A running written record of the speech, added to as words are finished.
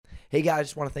Hey guys, I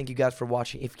just want to thank you guys for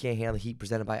watching If You Can't Handle the Heat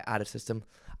presented by Added System.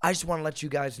 I just want to let you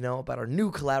guys know about our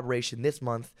new collaboration this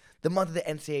month, the month of the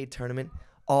NCAA tournament,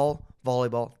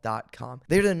 allvolleyball.com.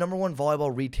 They're the number one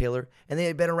volleyball retailer, and they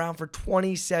have been around for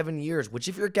 27 years, which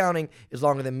if you're counting is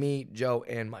longer than me, Joe,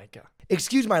 and Micah.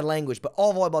 Excuse my language, but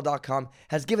allvolleyball.com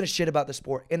has given a shit about the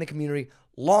sport and the community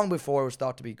long before it was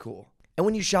thought to be cool. And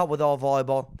when you shop with All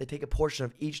Volleyball, they take a portion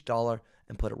of each dollar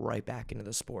and put it right back into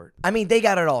the sport. I mean, they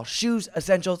got it all. Shoes,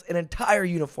 essentials, and entire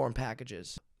uniform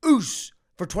packages. Oos!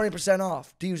 For 20%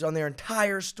 off to use on their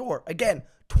entire store. Again,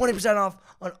 20% off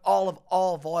on all of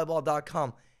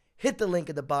allvolleyball.com. Hit the link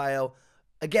in the bio.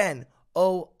 Again,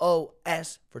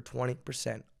 OOS for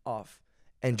 20% off.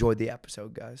 Enjoy the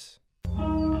episode, guys. Yeah,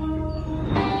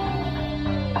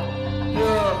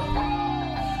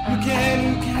 you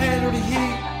can handle the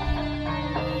heat.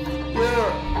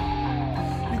 Yeah.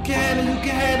 You can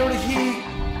handle the heat.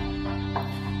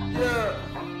 Yeah.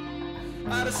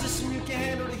 Out of system, you can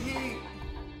handle the heat.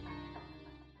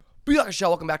 Booyaka Show,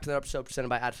 welcome back to another episode presented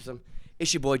by Ad System.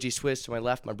 It's your boy G Swizz, to my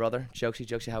left, my brother,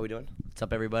 Jokesy, how we doing? What's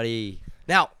up, everybody?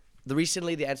 Now,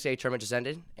 recently the NCAA tournament just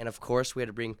ended, and of course we had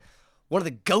to bring one of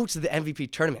the GOATs of the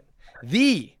MVP tournament,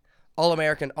 the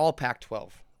All-American,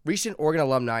 All-Pac-12, recent Oregon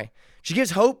alumni. She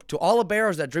gives hope to all the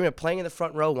Liberos that dream of playing in the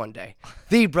front row one day.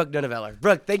 The Brooke Nunneveller.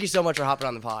 Brooke, thank you so much for hopping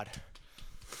on the pod.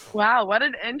 Wow, what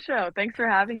an intro. Thanks for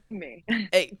having me.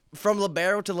 Hey, from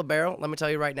libero to libero, let me tell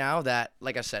you right now that,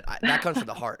 like I said, that comes from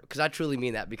the heart, because I truly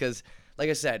mean that, because, like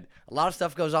I said, a lot of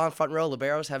stuff goes on front row.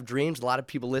 Liberos have dreams. A lot of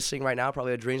people listening right now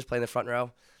probably have dreams playing the front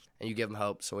row, and you give them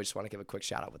hope, so we just want to give a quick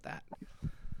shout-out with that.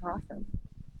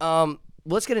 Awesome.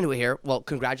 Let's get into it here. Well,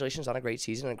 congratulations on a great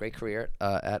season and a great career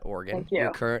at Oregon. Thank you.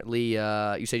 You're currently,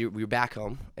 you said you're back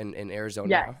home in Arizona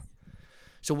Yes. now.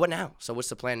 So what now? So what's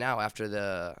the plan now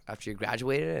after you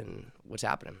graduated, and what's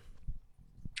happening?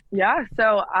 Yeah,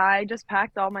 so I just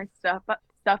packed all my stuff up.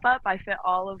 I fit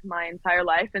all of my entire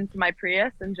life into my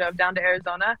Prius and drove down to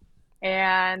Arizona.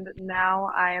 And now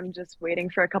I am just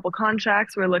waiting for a couple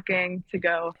contracts. We're looking to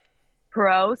go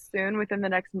pro soon within the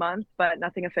next month, but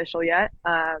nothing official yet.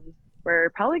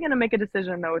 We're probably going to make a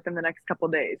decision, though, within the next couple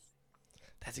days.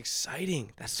 That's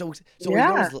exciting. That's so Yeah.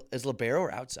 are you going as libero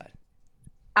or outside?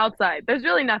 Outside. There's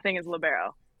really nothing as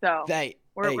libero. So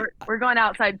we're going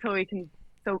outside till we can,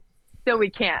 still we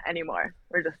can't anymore.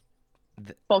 We're just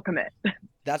full commit.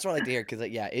 That's what I like to hear, because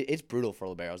it's brutal for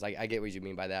liberos. I get what you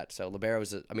mean by that. So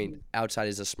liberos, outside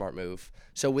is a smart move.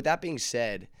 So with that being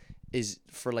said, do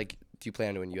you plan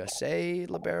on doing USA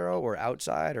libero or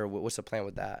outside, or what's the plan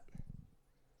with that?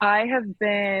 I have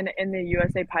been in the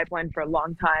USA pipeline for a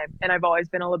long time, and I've always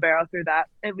been a libero through that,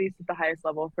 at least at the highest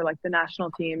level for like the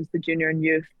national teams, the junior and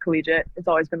youth, collegiate. It's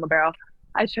always been libero.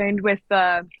 I trained with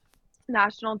the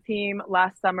national team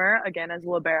last summer, again as a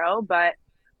libero, but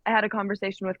I had a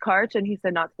conversation with Karch, and he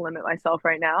said not to limit myself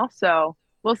right now. So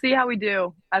we'll see how we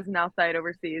do as an outside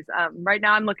overseas. Right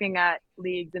now I'm looking at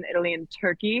leagues in Italy and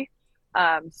Turkey.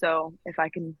 So if I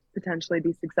can potentially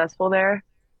be successful there,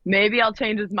 maybe I'll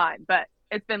change his mind, but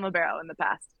it's been libero in the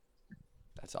past.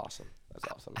 That's awesome.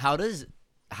 How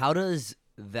does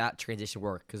that transition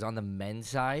work? Because on the men's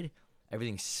side,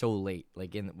 everything's so late.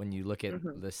 Like when you look at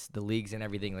the leagues and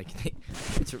everything, like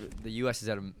the U.S. is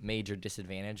at a major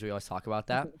disadvantage. We always talk about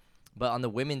that. But on the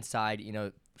women's side,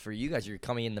 for you guys, you're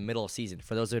coming in the middle of season.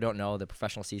 For those who don't know, the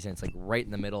professional season, it's like right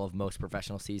in the middle of most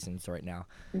professional seasons right now.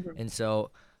 And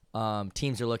so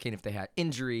teams are looking if they had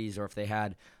injuries or if they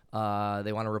had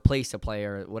they want to replace a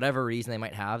player, whatever reason they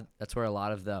might have. That's where a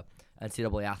lot of the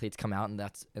NCAA athletes come out, and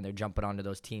they're jumping onto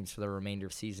those teams for the remainder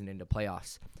of season into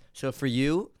playoffs. So for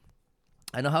you,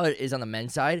 I know how it is on the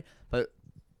men's side, but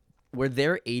were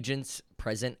there agents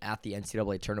present at the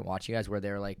NCAA tournament watching you guys, where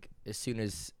they're like, as soon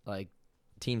as like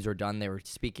teams were done, they were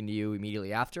speaking to you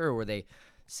immediately after, or were they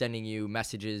sending you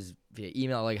messages via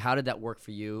email? Like, how did that work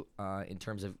for you in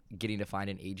terms of getting to find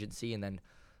an agency and then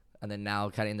now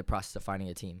kind of in the process of finding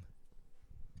a team?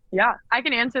 Yeah, I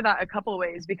can answer that a couple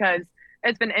ways, because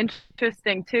it's been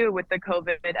interesting too with the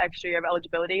COVID extra year of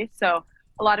eligibility. So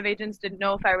a lot of agents didn't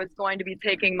know if I was going to be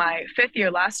taking my fifth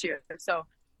year last year. So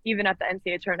even at the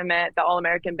NCAA tournament, the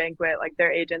All-American banquet, like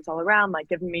their agents all around, like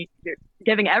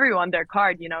giving everyone their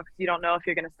card, because you don't know if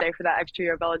you're going to stay for that extra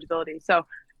year of eligibility. So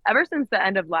ever since the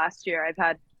end of last year, I've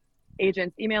had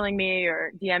agents emailing me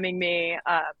or DMing me.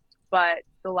 But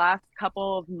the last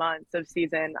couple of months of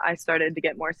season, I started to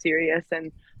get more serious,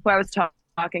 and who I was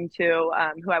talking to,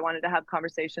 who I wanted to have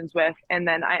conversations with. And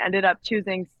then I ended up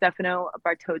choosing Stefano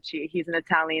Bartocci. He's an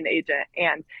Italian agent,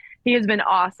 and he has been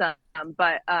awesome.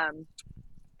 But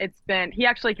he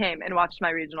actually came and watched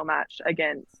my regional match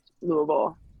against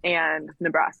Louisville and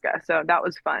Nebraska. So that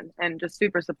was fun and just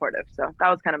super supportive. So that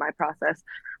was kind of my process.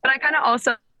 But I kind of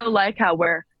also like how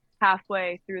we're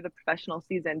halfway through the professional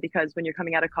season, because when you're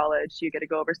coming out of college, you get to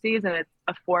go overseas and it's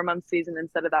a 4 month season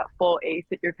instead of that full 8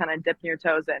 that you're kind of dipping your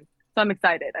toes in. So I'm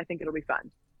excited. I think it'll be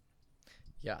fun.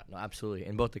 Yeah, no, absolutely.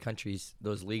 In both the countries,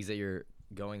 those leagues that you're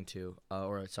going to,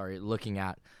 looking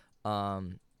at, are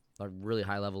really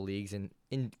high level leagues and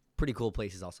in pretty cool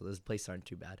places. Also, those places aren't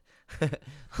too bad.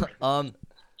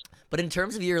 But in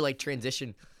terms of your like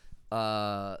transition,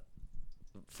 for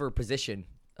position,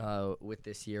 with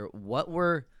this year, what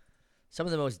were some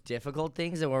of the most difficult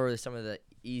things, and what were some of the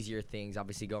easier things?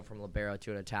 Obviously, going from libero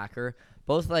to an attacker,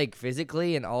 both like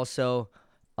physically and also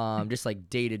just like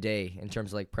day to day in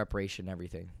terms of like preparation and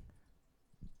everything.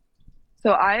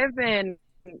 So I have been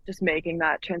just making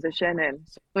that transition and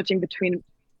switching between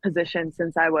positions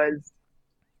since I was,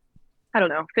 I don't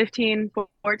know, 15,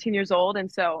 14 years old.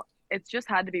 And so it's just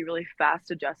had to be really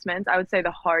fast adjustments. I would say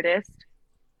the hardest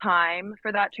time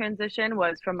for that transition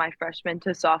was from my freshman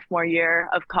to sophomore year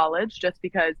of college, just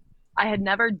because I had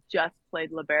never just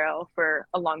played libero for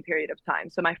a long period of time.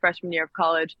 So my freshman year of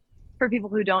college, for people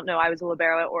who don't know, I was a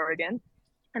libero at Oregon,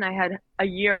 and I had a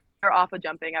year off of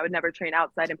jumping. I would never train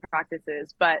outside in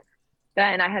practices, but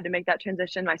then I had to make that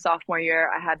transition my sophomore year.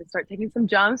 I had to start taking some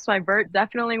jumps. My vert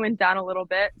definitely went down a little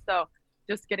bit. So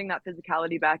just getting that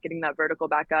physicality back, getting that vertical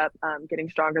back up, getting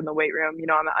stronger in the weight room. You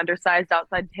know, I'm an undersized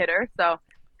outside hitter, so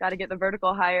got to get the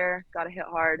vertical higher, got to hit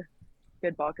hard,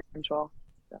 good ball control.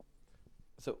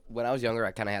 So when I was younger,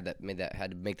 I kind of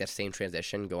had to make that same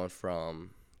transition, going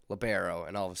from libero,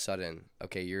 and all of a sudden,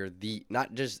 okay, you're the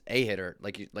not just a hitter,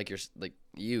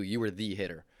 you were the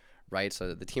hitter, right?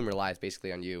 So the team relies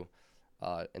basically on you,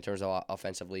 in terms of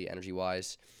offensively, energy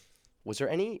wise. Was there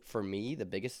any, for me, the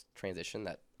biggest transition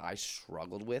that I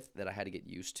struggled with that I had to get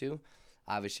used to?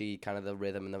 Obviously, kind of the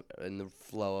rhythm and the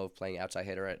flow of playing outside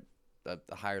hitter at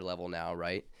a higher level now,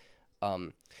 right?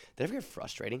 Did it ever get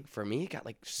frustrating? For me, it got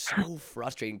like so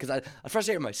frustrating because I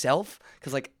frustrated myself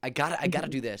because like I gotta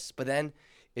do this, but then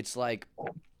it's like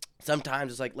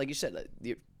sometimes it's like you said,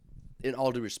 in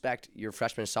all due respect, your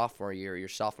freshman and sophomore year, your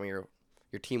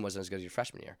team wasn't as good as your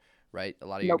freshman year, right? A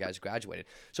lot of your guys graduated.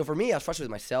 So for me, I was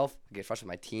frustrated with myself, I get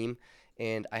frustrated with my team,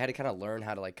 and I had to kind of learn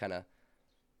how to like kind of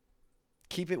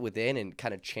keep it within and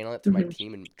kind of channel it through my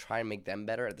team and try and make them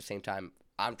better at the same time.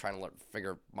 I'm trying to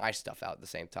figure my stuff out at the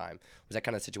same time. Was that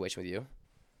kind of the situation with you?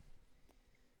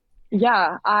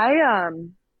 Yeah, I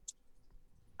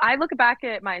look back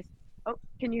at my. Oh,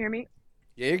 can you hear me?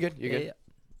 Yeah, you're good. You're good. Yeah.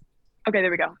 Okay, there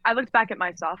we go. I looked back at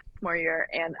my sophomore year,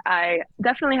 and I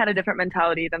definitely had a different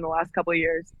mentality than the last couple of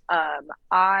years.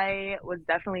 I was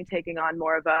definitely taking on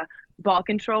more of a ball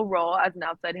control role as an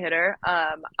outside hitter.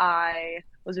 I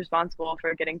was responsible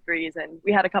for getting threes, and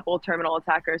we had a couple of terminal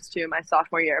attackers too my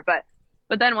sophomore year. But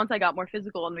then once I got more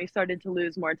physical and we started to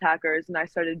lose more attackers, and I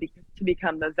started to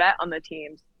become the vet on the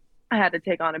teams, I had to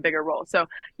take on a bigger role. So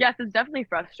yes, it's definitely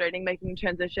frustrating making the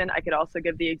transition. I could also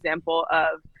give the example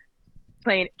of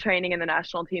training in the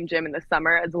national team gym in the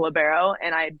summer as a libero,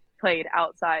 and I played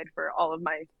outside for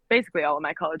basically all of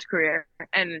my college career,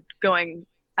 and going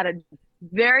at a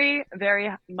very,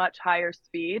 very much higher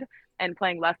speed and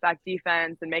playing left back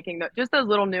defense and making just those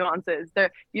little nuances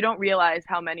there. You don't realize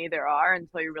how many there are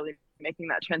until you're really making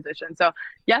that transition. So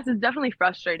yes, it's definitely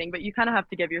frustrating, but you kind of have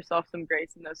to give yourself some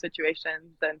grace in those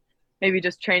situations and maybe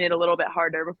just train it a little bit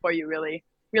harder before you really,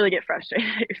 really get frustrated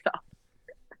at yourself.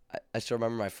 I still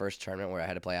remember my first tournament where I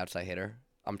had to play outside hitter.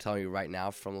 I'm telling you right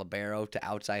now, from libero to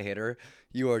outside hitter,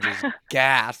 you are just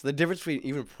gassed. The difference between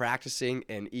even practicing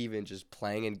and even just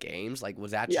playing in games, like,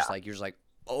 was that just like, you're just like,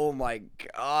 oh my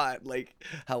God, like,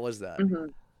 how was that? Mm-hmm.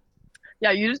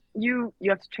 Yeah, you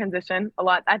have to transition a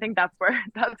lot. I think that's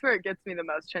where it gets me the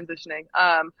most, transitioning.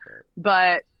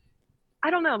 But I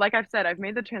don't know. Like I've said, I've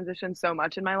made the transition so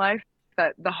much in my life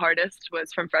that the hardest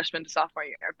was from freshman to sophomore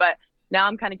year. But now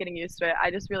I'm kind of getting used to it. I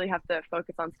just really have to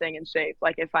focus on staying in shape.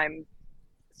 Like if I'm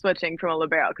switching from a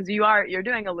libero, because you're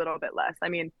doing a little bit less. I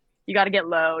mean, you got to get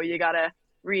low, you got to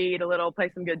read a little, play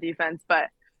some good defense, but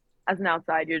as an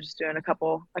outside, you're just doing a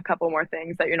couple more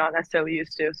things that you're not necessarily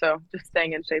used to. So just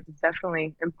staying in shape is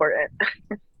definitely important.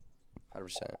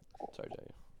 100%. Sorry, Jay.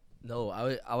 No,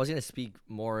 I was gonna speak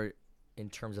more in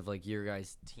terms of like your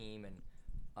guys' team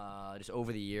and just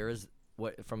over the years,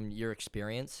 what from your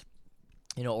experience.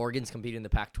 You know, Oregon's competing in the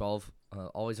Pac-12,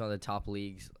 always one of the top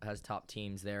leagues, has top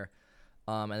teams there.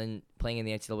 And then playing in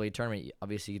the NCAA tournament,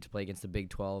 obviously you get to play against the Big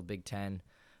 12, Big 10,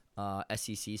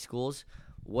 SEC schools.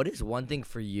 What is one thing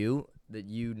for you that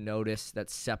you notice that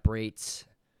separates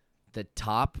the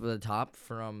top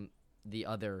from the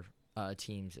other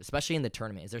teams, especially in the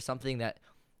tournament? Is there something that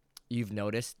you've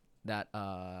noticed that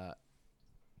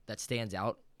that stands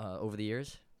out over the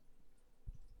years?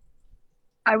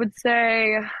 I would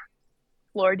say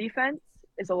floor defense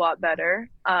is a lot better.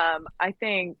 I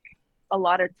think a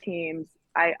lot of teams,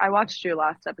 I watched your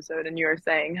last episode and you were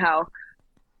saying how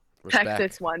Respect.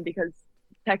 Texas won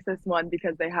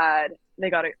because they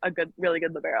got a good, really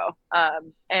good libero.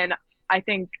 And I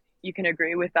think you can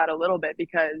agree with that a little bit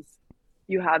because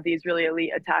you have these really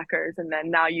elite attackers and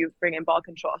then now you bring in ball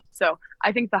control. So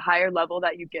I think the higher level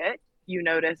that you get, you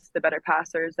notice the better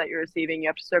passers that you're receiving. You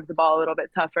have to serve the ball a little bit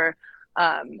tougher.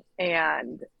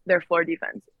 And their floor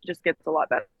defense just gets a lot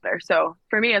better. So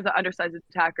for me as an undersized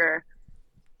attacker,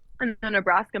 in the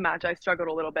Nebraska match, I struggled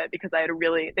a little bit because they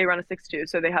run a 6'2",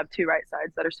 so they have two right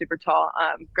sides that are super tall,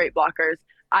 great blockers.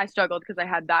 I struggled because I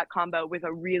had that combo with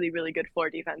a really, really good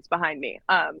floor defense behind me.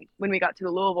 When we got to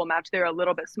the Louisville match, they were a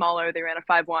little bit smaller. They ran a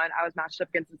 5'1". I was matched up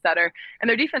against a setter, and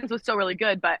their defense was still really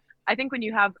good. But I think when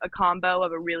you have a combo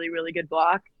of a really, really good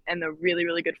block and the really,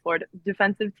 really good floor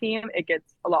defensive team, it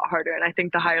gets a lot harder. And I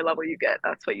think the higher level you get,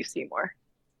 that's what you see more.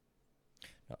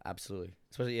 No, absolutely.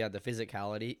 Especially, the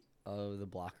physicality of the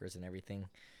blockers and everything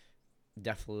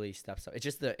definitely steps up. It's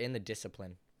just in the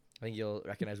discipline. I think you'll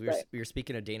recognize we were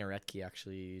speaking to Dana Retke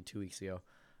actually 2 weeks ago,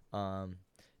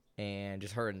 and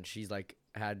just her, and she's like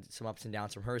had some ups and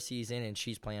downs from her season, and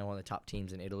she's playing on one of the top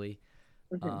teams in Italy,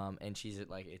 and she's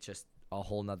like it's just a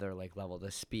whole nother like level. The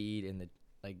speed and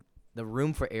the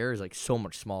room for error is like so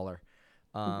much smaller.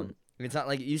 It's not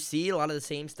like you see a lot of the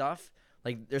same stuff.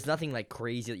 Like, there's nothing, like,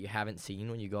 crazy that you haven't seen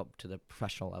when you go up to the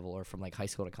professional level or from, like, high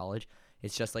school to college.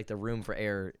 It's just, like, the room for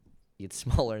error gets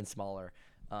smaller and smaller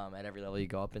at every level you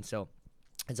go up. And so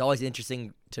it's always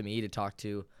interesting to me to talk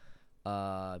to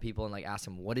people and, like, ask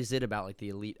them, what is it about, like, the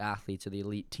elite athletes or the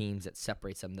elite teams that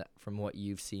separates them from what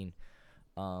you've seen?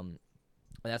 And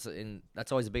that's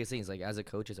always the biggest thing is, like, as a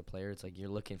coach, as a player, it's, like, you're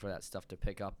looking for that stuff to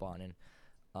pick up on.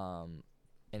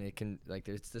 And it can, like,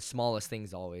 it's the smallest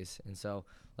things always. And so,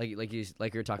 like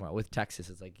you're talking about with Texas,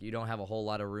 it's like you don't have a whole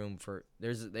lot of room for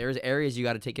there's areas you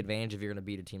got to take advantage if you're going to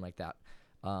beat a team like that.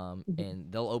 And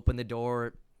they'll open the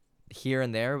door here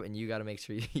and there, and you got to make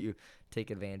sure you take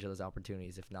advantage of those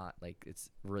opportunities. If not, like, it's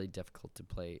really difficult to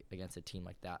play against a team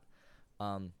like that.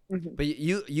 But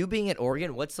you being at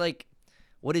Oregon,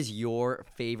 what is your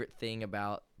favorite thing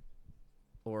about,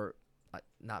 or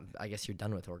not, I guess you're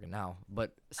done with Oregon now,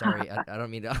 but sorry, I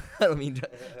don't mean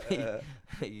to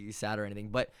make you sad or anything,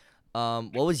 but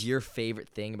what was your favorite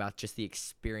thing about just the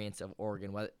experience of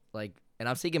Oregon? What, like, and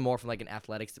I'm thinking more from like an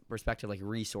athletics perspective, like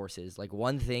resources, like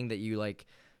one thing that you like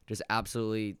just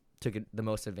absolutely took the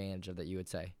most advantage of that you would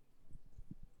say.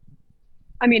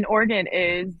 I mean, Oregon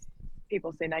is,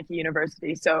 people say Nike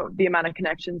University, so the amount of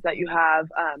connections that you have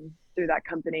through that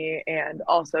company and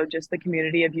also just the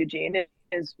community of Eugene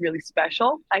is really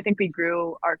special. I think we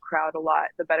grew our crowd a lot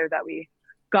the better that we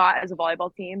got as a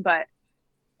volleyball team. But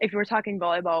if we're talking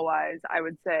volleyball wise, I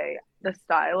would say the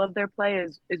style of their play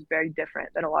is very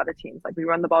different than a lot of teams. Like, we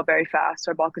run the ball very fast,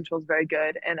 our ball control is very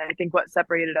good. And I think what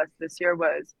separated us this year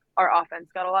was our offense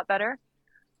got a lot better.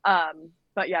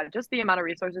 But yeah, just the amount of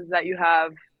resources that you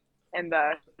have and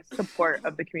the support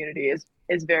of the community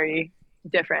is very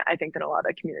different, I think, than a lot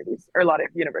of communities or a lot of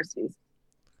universities.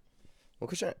 Well,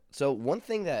 Christian, so one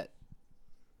thing that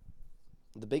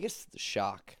the biggest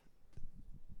shock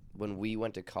when we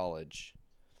went to college,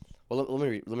 well, let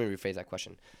me rephrase that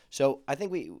question. So I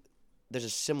think there's a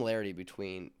similarity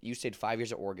between you stayed 5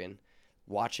 years at Oregon,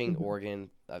 watching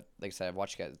Oregon. Like I said, I've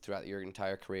watched you guys throughout your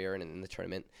entire career and in the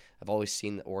tournament. I've always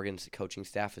seen that Oregon's coaching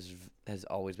staff has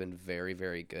always been very,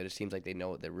 very good. It seems like they know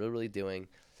what they're really, really doing,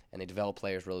 and they develop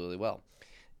players really, really well.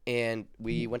 And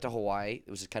we went to Hawaii. It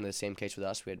was kind of the same case with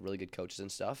us. We had really good coaches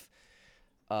and stuff.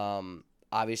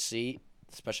 Obviously,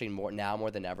 especially more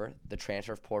than ever, the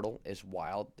transfer portal is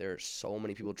wild. There are so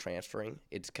many people transferring.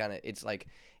 It's like,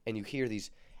 and you hear these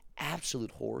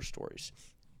absolute horror stories.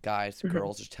 Guys,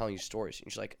 girls just telling you stories. And you're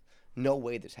just like, no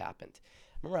way this happened.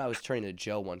 I remember I was turning to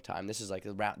Joe one time. This is like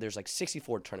there's like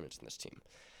 64 tournaments in this team.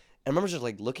 And I remember just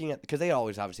like looking at, because they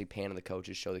always obviously pan on the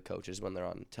coaches, show the coaches when they're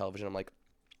on television.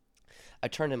 I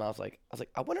turned to him. I was like,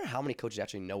 I wonder how many coaches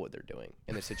actually know what they're doing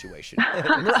in this situation.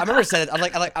 I remember saying it. I'm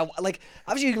like,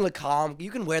 obviously you can look calm,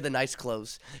 you can wear the nice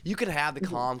clothes, you can have the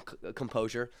calm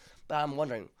composure, but I'm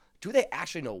wondering, do they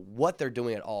actually know what they're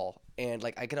doing at all? And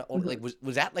like, I can like,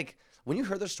 was that like when you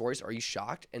heard their stories? Are you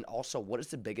shocked? And also, what is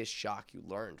the biggest shock you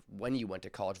learned when you went to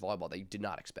college volleyball that you did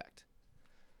not expect?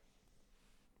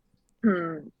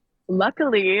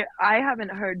 Luckily, I haven't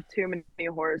heard too many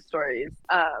horror stories.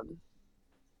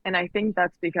 And I think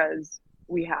that's because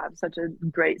we have such a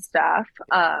great staff.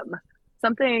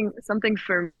 Something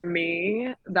for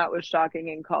me that was shocking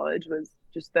in college was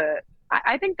just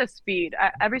I think the speed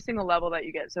at every single level that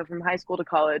you get. So from high school to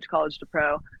college, college to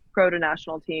pro to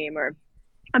national team, or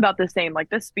about the same. Like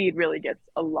the speed really gets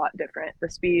a lot different. The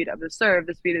speed of the serve,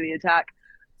 the speed of the attack.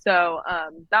 So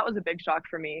that was a big shock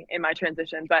for me in my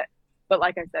transition. But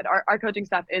like I said, our coaching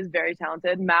staff is very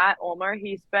talented. Matt Ulmer,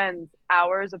 he spends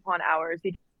hours upon hours.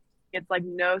 He gets like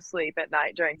no sleep at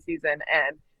night during season,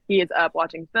 and he is up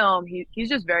watching film. He's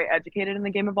just very educated in the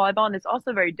game of volleyball, and it's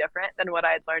also very different than what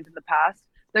I had learned in the past.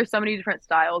 There's so many different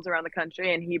styles around the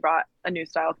country, and he brought a new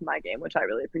style to my game, which I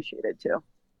really appreciated too.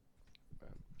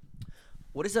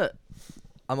 What is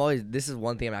this is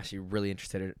one thing I'm actually really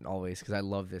interested in always, because I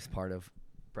love this part of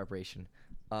preparation,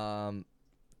 and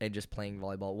just playing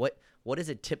volleyball. What does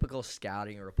a typical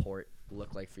scouting report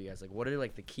look like for you guys? Like, what are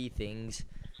like the key things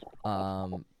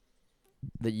that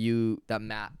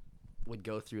Matt would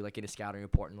go through like in a scouting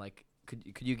report, and like could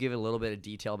you give a little bit of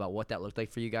detail about what that looked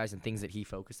like for you guys and things that he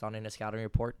focused on in a scouting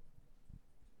report?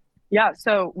 Yeah,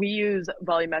 so we use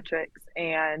volumetrics,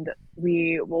 and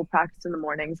we will practice in the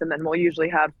mornings, and then we'll usually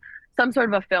have some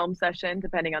sort of a film session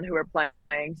depending on who we're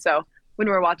playing. So when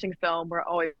we're watching film, we're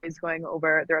always going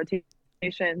over the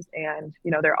rotations and,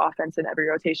 their offense in every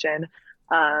rotation.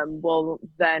 We'll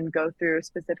then go through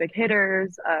specific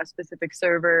hitters, specific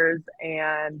servers,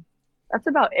 and that's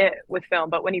about it with film.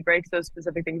 But when he breaks those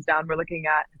specific things down, we're looking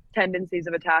at tendencies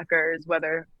of attackers,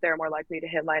 whether they're more likely to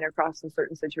hit line or cross in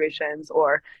certain situations,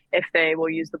 or if they will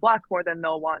use the block more, then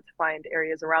they'll want to find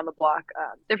areas around the block,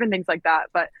 different things like that.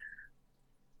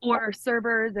 Or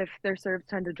servers, if their serves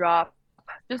tend to drop,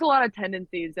 just a lot of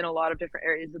tendencies in a lot of different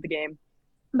areas of the game.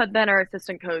 But then our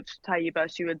assistant coach, Taiba,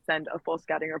 she would send a full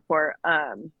scouting report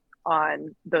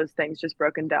on those things, just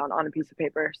broken down on a piece of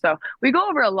paper. So we go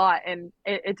over a lot, and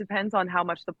it depends on how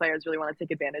much the players really want to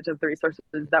take advantage of the resources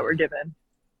that we're given.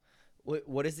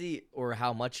 What is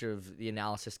how much of the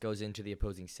analysis goes into the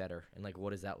opposing setter, and like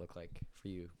what does that look like for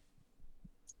you?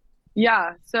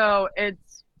 Yeah, so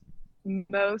it's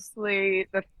mostly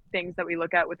the things that we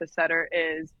look at with the setter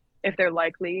is if they're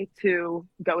likely to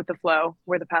go with the flow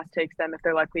where the pass takes them, if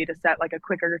they're likely to set like a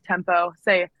quicker tempo,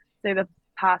 say the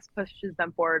pass pushes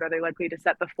them forward, are they likely to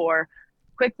set the four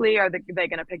quickly? Are they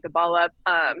going to pick the ball up?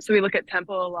 So we look at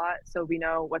tempo a lot, so we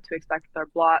know what to expect with our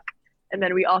block. And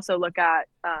then we also look at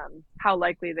how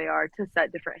likely they are to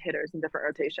set different hitters in different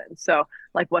rotations. So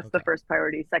like what's the first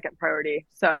priority, second priority.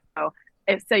 So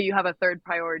if say you have a third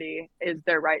priority is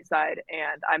their right side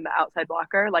and I'm the outside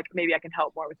blocker, like maybe I can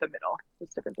help more with the middle.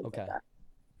 Just different things like that.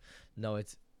 No,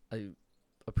 I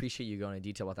appreciate you going into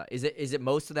detail about that. Is it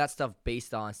most of that stuff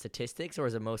based on statistics, or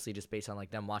is it mostly just based on like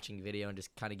them watching video and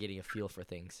just kind of getting a feel for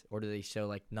things? Or do they show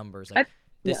like numbers, like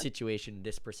situation,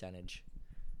 this percentage?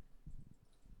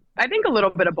 I think a little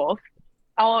bit of both.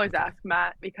 I'll always ask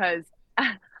Matt because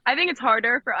I think it's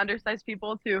harder for undersized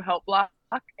people to help block.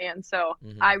 And so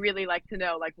I really like to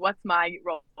know, like, what's my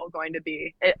role going to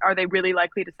be? Are they really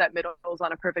likely to set middles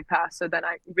on a perfect pass? So then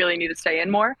I really need to stay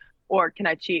in more, or can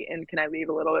I cheat and can I leave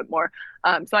a little bit more?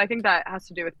 So I think that has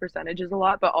to do with percentages a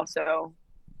lot, but also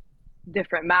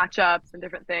different matchups and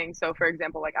different things. So for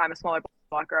example, like I'm a smaller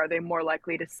blocker, are they more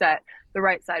likely to set the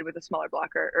right side with a smaller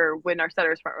blocker? Or when our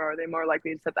setter's front row, are they more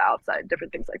likely to set the outside?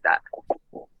 Different things like that.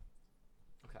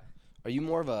 Okay. Are you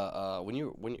more of a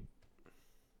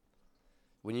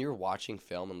when you're watching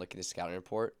film and looking at the scouting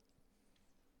report,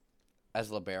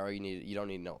 as libero, you don't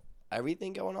need to know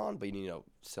everything going on, but you need to know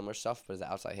similar stuff. But as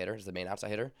the outside hitter, as the main outside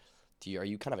hitter, are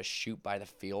you kind of a shoot by the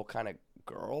feel kind of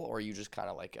girl, or are you just kind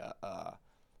of like a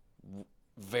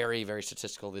very, very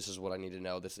statistical? This is what I need to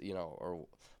know. This, or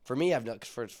for me, I've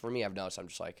noticed I'm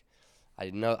just like, I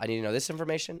need to know this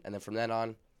information, and then from then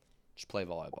on, just play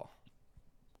volleyball.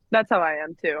 That's how I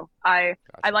am too. I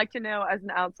like to know as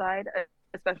an outside,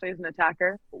 especially as an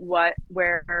attacker, what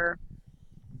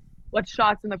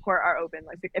shots in the court are open.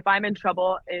 Like if I'm in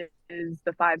trouble, is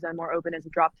the 5-zone more open? Is the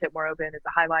drop tip more open? Is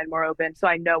the high line more open? So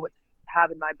I know what to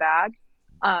have in my bag.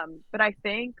 But I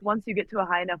think once you get to a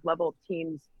high enough level,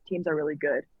 teams are really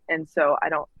good. And so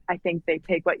I think they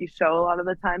take what you show a lot of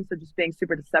the time. So just being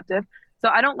super deceptive. So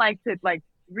I don't like to like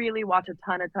really watch a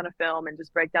ton of film and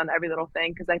just break down every little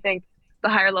thing. Cause I think the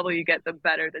higher level you get, the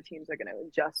better the teams are going to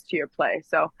adjust to your play.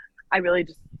 So I really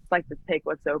just like to take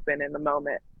what's open in the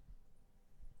moment.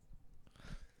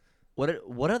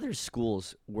 What other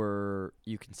schools were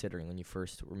you considering when you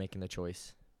first were making the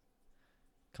choice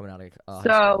coming out of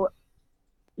high school?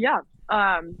 Yeah,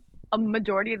 a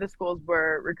majority of the schools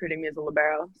were recruiting me as a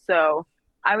libero. So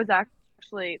I was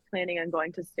actually planning on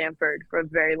going to Stanford for a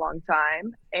very long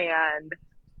time. And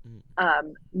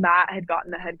Matt had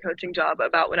gotten the head coaching job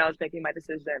about when I was making my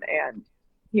decision, and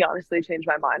he honestly changed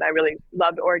my mind. I really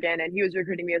loved Oregon, and he was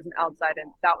recruiting me as an outside,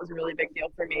 and that was a really big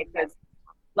deal for me because,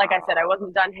 like I said, I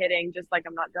wasn't done hitting, just like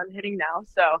I'm not done hitting now.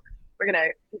 So we're gonna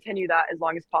continue that as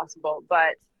long as possible.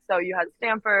 But so you had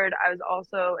Stanford. I was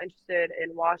also interested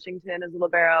in Washington as a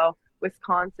libero,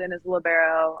 Wisconsin as a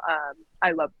libero.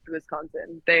 I love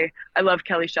Wisconsin. I love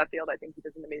Kelly Sheffield. I think he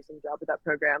does an amazing job with that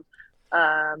program.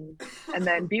 And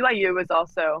then BYU was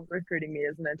also recruiting me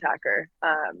as an attacker,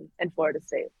 and Florida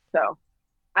State. So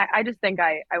I just think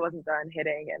I wasn't done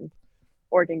hitting, and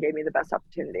Oregon gave me the best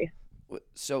opportunity.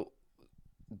 So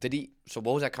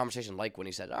what was that conversation like when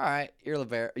he said, all right, you're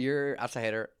libero, you're outside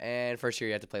hitter, and first year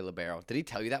you have to play libero? Did he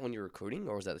tell you that when you were recruiting,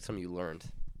 or was that something you learned?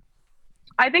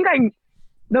 I think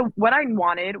what I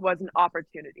wanted was an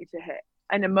opportunity to hit.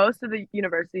 And in most of the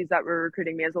universities that were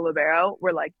recruiting me as a libero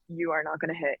were like, you are not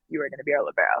going to hit, you are going to be our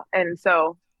libero. And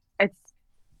so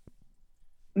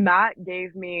Matt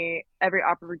gave me every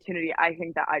opportunity I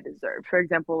think that I deserved. For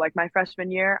example, like my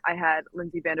freshman year, I had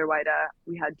Lindsay Vanderweide,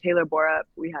 we had Taylor Borup,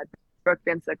 we had Brooke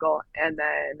Van Sickle, and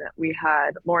then we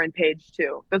had Lauren Page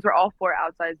too. Those were all 4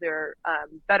 outsides. They were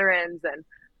veterans, and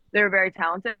they were very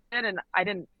talented, and I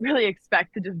didn't really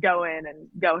expect to just go in and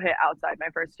go hit outside my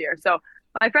first year. So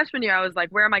my freshman year, I was like,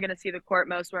 where am I going to see the court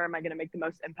most? Where am I going to make the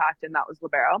most impact? And that was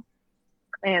libero.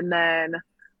 And then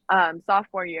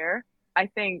sophomore year, I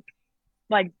think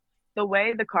like the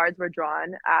way the cards were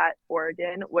drawn at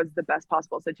Oregon was the best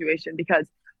possible situation because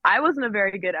I wasn't a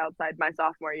very good outside my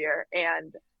sophomore year,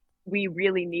 and we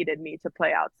really needed me to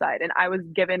play outside. And I was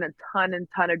given a ton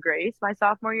of grace my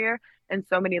sophomore year and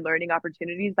so many learning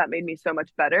opportunities that made me so much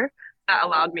better. That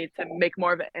allowed me to make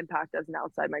more of an impact as an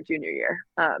outside my junior year.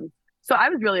 So I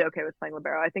was really okay with playing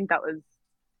libero. I think that was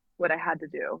what I had to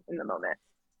do in the moment.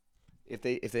 If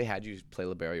they had you play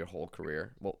libero your whole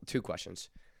career, well, 2 questions.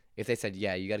 If they said,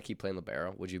 yeah, you got to keep playing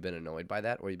libero, would you have been annoyed by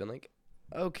that? Or you been like,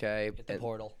 okay. Hit the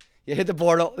portal. Yeah, hit the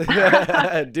portal.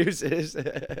 Deuces.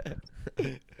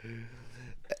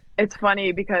 It's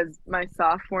funny because my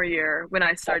sophomore year, when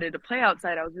I started to play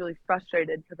outside, I was really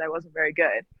frustrated because I wasn't very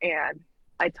good. And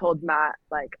I told Matt,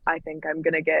 like, I think I'm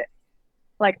going to get,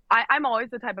 like, I'm always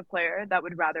the type of player that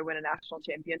would rather win a national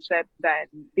championship than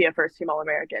be a first-team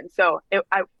All-American. So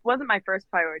I wasn't my first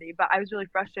priority, but I was really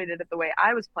frustrated at the way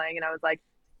I was playing. And I was like,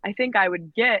 I think I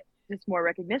would get just more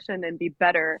recognition and be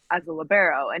better as a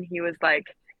libero. And he was like,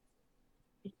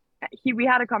 we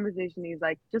had a conversation. He's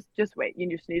like, just wait. You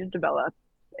just need to develop.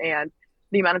 And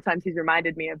the amount of times he's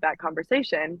reminded me of that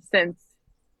conversation since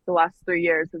the last 3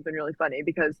 years has been really funny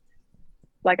because,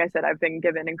 like I said, I've been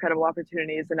given incredible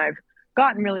opportunities and I've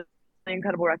gotten really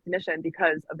incredible recognition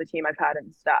because of the team I've had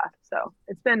and staff. So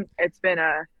it's been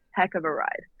a heck of a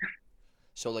ride.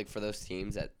 So like for those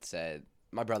teams that said,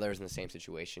 my brother was in the same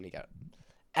situation. He got,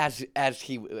 as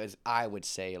I would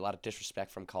say, a lot of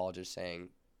disrespect from colleges saying,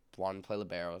 wanting to play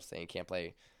libero, saying can't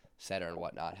play setter and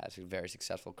whatnot, has a very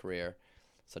successful career,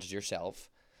 such as yourself.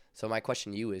 So my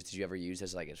question to you is, did you ever use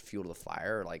this like as fuel to the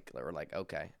fire, or like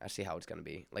okay, I see how it's gonna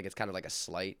be, like it's kind of like a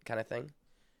slight kind of thing?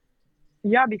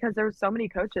 Yeah, because there were so many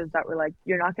coaches that were like,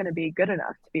 you're not going to be good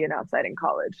enough to be an outside in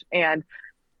college. And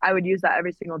I would use that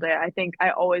every single day. I think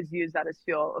I always use that as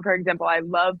fuel. For example, I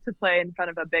love to play in front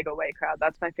of a big away crowd.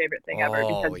 That's my favorite thing ever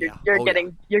because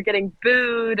you're getting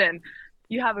booed and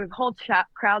you have a whole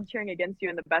crowd cheering against you.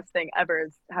 And the best thing ever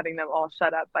is having them all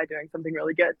shut up by doing something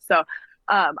really good. So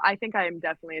I think I am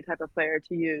definitely a type of player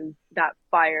to use that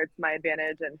fire to my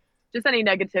advantage, and just any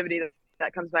negativity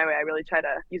that comes my way, I really try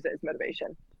to use it as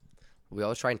motivation. We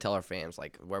always try and tell our fans,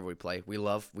 like, wherever we play, we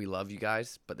love you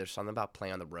guys, but there's something about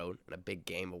playing on the road and a big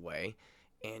game away.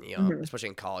 And, you know, especially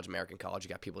in college, American college, you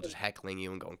got people just heckling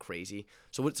you and going crazy.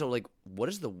 So what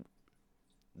is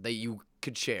that you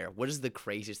could share? What is the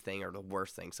craziest thing or the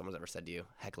worst thing someone's ever said to you,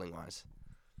 heckling wise?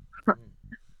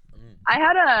 I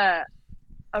had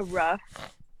a rough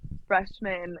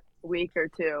freshman week or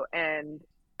two, and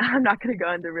I'm not going to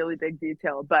go into really big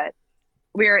detail, but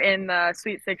we were in the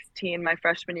Sweet 16 my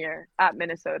freshman year at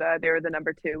Minnesota. They were the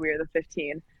number 2. We were the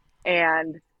 15.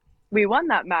 And we won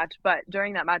that match. But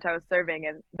during that match, I was serving,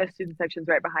 and the student section's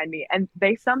right behind me. And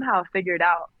they somehow figured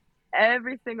out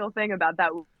every single thing about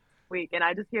that week. And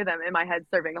I just hear them in my head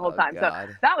serving the whole time. God.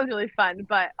 So that was really fun.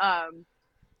 But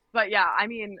yeah, I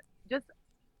mean, just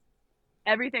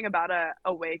everything about a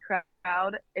away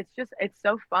crowd, it's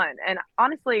so fun. And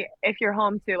honestly, if you're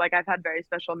home too, like I've had very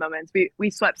special moments. We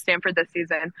swept Stanford this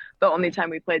season, the only time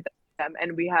we played them,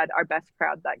 and we had our best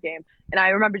crowd that game. And I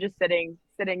remember just sitting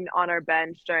on our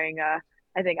bench during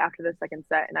I think after the second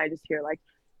set, and I just hear like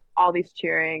all these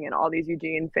cheering and all these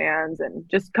Eugene fans and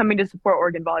just coming to support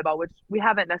Oregon volleyball, which we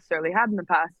haven't necessarily had in the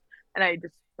past. And I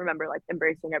just remember like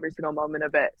embracing every single moment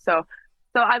of it. So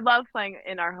I love playing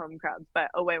in our home crowds, but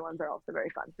away ones are also very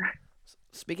fun.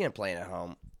 Speaking of playing at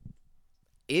home,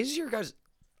 is your guys?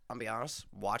 I'll be honest,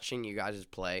 watching you guys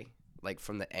play, like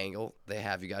from the angle they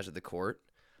have you guys at the court,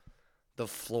 the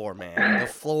floor, man, the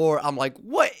floor. I'm like,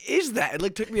 what is that? It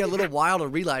like took me a little while to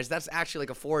realize that's actually like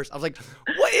a forest. I was like,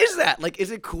 what is that? Like,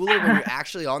 is it cooler when you're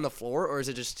actually on the floor, or is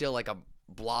it just still like a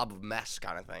blob of mess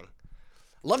kind of thing?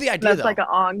 Love the idea That's though.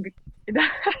 like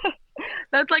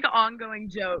that's like an ongoing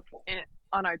joke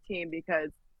on our team because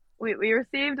we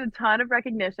received a ton of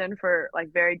recognition for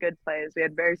like very good plays. We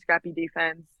had very scrappy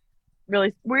defense.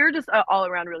 Really, we were just an all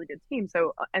around really good team.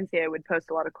 So NCAA would post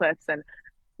a lot of clips, and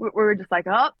we were just like,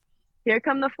 oh, here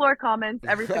come the floor comments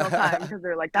every single time because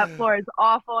they're like, that floor is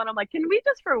awful. And I'm like, can we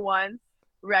just for once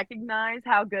recognize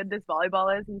how good this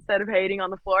volleyball is instead of hating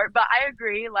on the floor? But I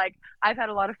agree. Like, I've had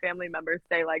a lot of family members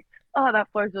say like, oh,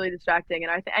 that floor is really distracting.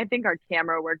 And I think our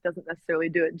camera work doesn't necessarily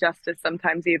do it justice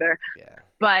sometimes either. Yeah.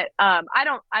 But I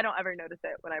don't ever notice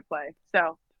it when I play.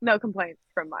 So no complaints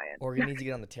from my end. Oregon needs to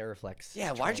get on the Terraflex.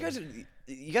 Yeah. Why did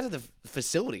you guys have the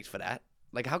facilities for that?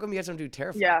 Like, how come you guys don't do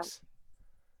Terraflex? Yeah.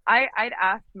 I'd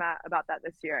asked Matt about that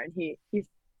this year, and he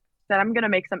said I'm gonna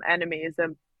make some enemies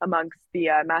amongst the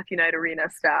Matthew Knight Arena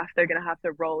staff. They're gonna have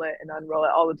to roll it and unroll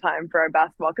it all the time for our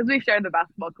basketball because we share the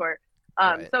basketball court.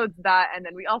 Right. So it's that, and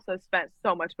then we also spent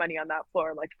so much money on that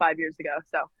floor like 5 years ago.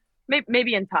 So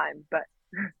maybe in time, but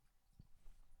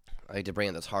I hate to bring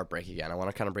in this heartbreak again. I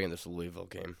want to kind of bring in this Louisville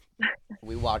game.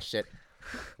 We watched it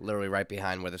literally right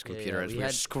behind where this computer is. We were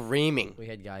screaming. We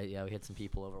had some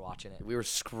people over watching it. We were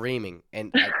screaming,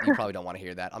 and you probably don't want to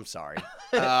hear that. I'm sorry.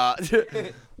 No.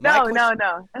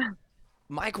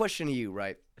 My question to you,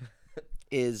 right,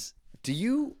 is do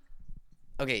you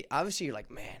 – okay, obviously you're like,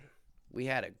 man, we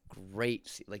had a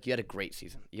great – like you had a great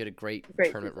season. You had a great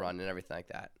tournament run and everything like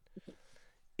that.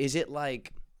 Is it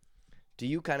like – do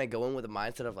you kind of go in with a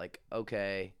mindset of like,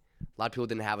 okay, a lot of people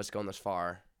didn't have us going this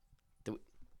far.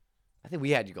 I think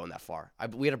we had you going that far.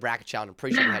 We had a bracket challenge. I'm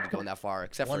pretty sure we had you going that far,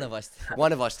 except One for of us.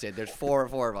 One of us did. There's four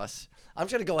of us. I'm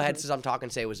just gonna go ahead since I'm talking.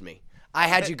 Say it was me. I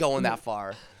had you going that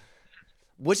far.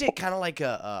 Was it kind of like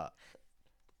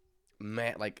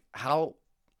man? Like how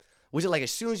was it? Like as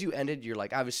soon as you ended, you're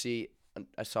like obviously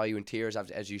I saw you in tears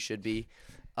as you should be,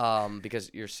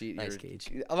 because your seat. Nice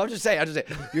Gage. I'm just saying.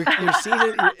 Your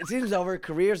season's over.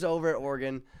 Career's over at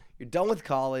Oregon. You're done with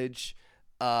college.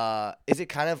 Is it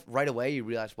kind of right away you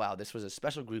realize, wow, this was a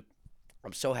special group,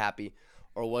 I'm so happy,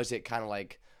 or was it kind of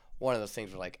like one of those things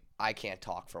where like I can't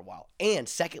talk for a while? And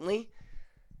secondly,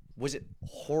 was it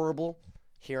horrible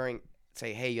hearing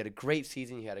say, hey, you had a great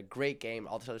season, you had a great game,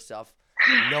 all this other stuff,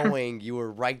 knowing you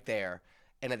were right there,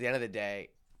 and at the end of the day,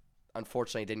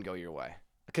 unfortunately, it didn't go your way?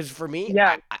 Because for me,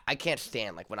 yeah. I can't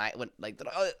stand like when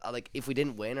like if we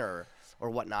didn't win or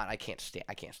whatnot, I can't stand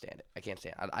it.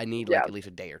 I need like at least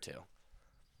a day or two.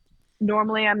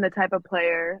 Normally I'm the type of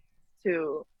player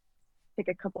to take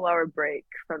a couple-hour break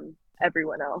from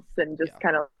everyone else and just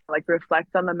kind of like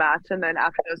reflect on the match, and then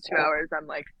after those 2 hours I'm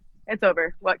like, it's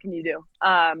over, what can you do?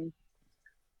 I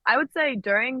would say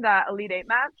during that Elite Eight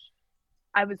match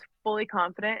I was fully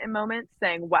confident in moments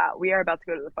saying, wow, we are about to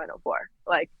go to the Final Four.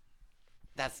 Like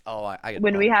that's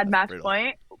when we had match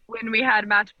point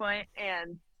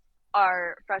and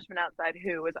our freshman outside,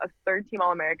 who was a third-team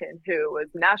All-American, who was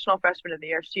National Freshman of the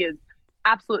Year. She is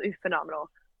absolutely phenomenal.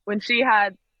 When she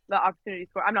had the opportunity to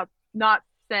score, I'm not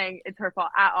saying it's her fault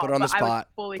at all. Put her on the spot. I was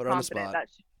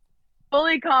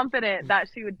fully confident that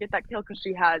she would get that kill because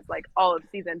she has like all of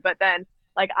season. But then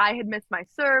like I had missed my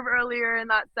serve earlier in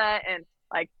that set, and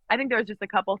like I think there was just a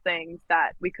couple things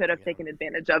that we could have taken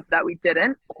advantage of that we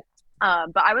didn't.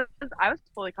 But I was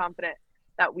fully confident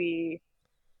that we.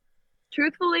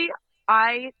 Truthfully,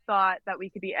 I thought that we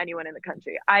could beat anyone in the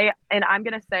country. I'm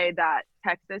going to say that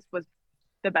Texas was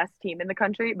the best team in the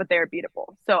country, but they're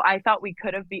beatable. So I thought we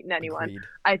could have beaten anyone. Agreed.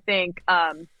 I think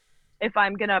if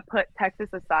I'm going to put Texas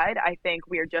aside, I think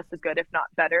we are just as good, if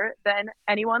not better than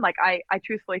anyone. Like I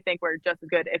truthfully think we're just as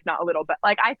good, if not a little bit.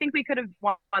 Like I think we could have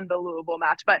won the Louisville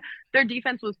match, but their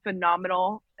defense was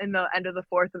phenomenal in the end of the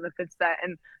fourth and the fifth set,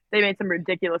 and they made some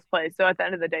ridiculous plays. So at the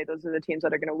end of the day, those are the teams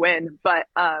that are going to win. But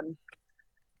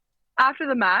after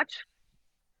the match,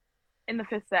 in the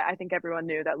fifth set, I think everyone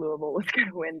knew that Louisville was going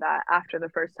to win that after the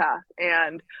first half.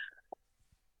 And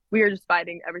we were just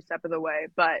fighting every step of the way.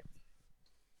 But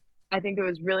I think it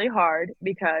was really hard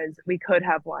because we could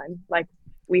have won. Like,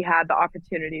 we had the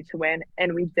opportunity to win,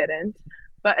 and we didn't.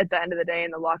 But at the end of the day,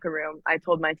 in the locker room, I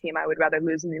told my team I would rather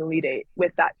lose in the Elite Eight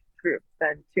with that group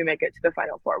than to make it to the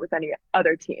Final Four with any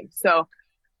other team. So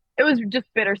it was just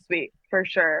bittersweet for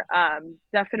sure.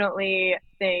 Definitely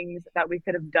things that we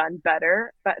could have done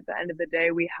better, but at the end of the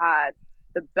day, we had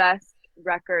the best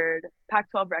record,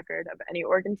 Pac-12 record of any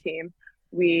Oregon team.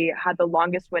 We had the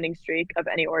longest winning streak of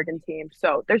any Oregon team.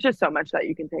 So there's just so much that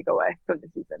you can take away from the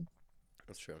season.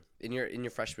 That's true. In your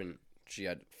freshman, she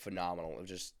had phenomenal. It was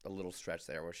just a little stretch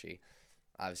there where she,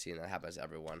 obviously, and that happens to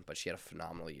everyone, but she had a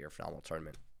phenomenal year, phenomenal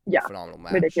tournament, Yeah, phenomenal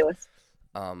match. ridiculous.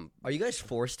 Are you guys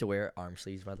forced to wear arm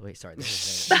sleeves, by the way? Sorry,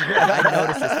 this is I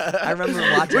noticed this. I remember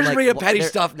watching. We're just bringing like, petty they're-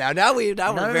 stuff now. Now we're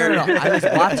No, very. no. I was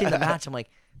watching the match. I'm like,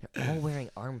 they're all wearing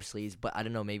arm sleeves, but I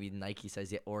don't know. Maybe Nike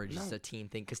says it, or just No. a team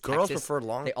thing. Because Girls Texas, prefer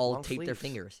long. they all long tape their sleeves.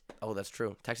 fingers. Oh, that's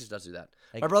true. Texas does do that.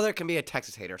 Like- My brother can be a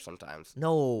Texas hater sometimes.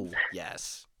 No,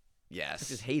 Yes. Texas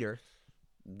Yes. hater.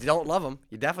 You don't love him.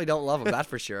 You definitely don't love him. That's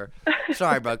for sure.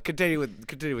 Sorry, bro. Continue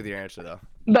with your answer though.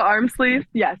 The arm sleeves,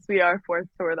 yes, we are forced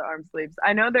to wear the arm sleeves.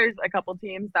 I know there's a couple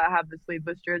teams that have the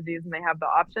sleeveless jerseys and they have the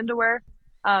option to wear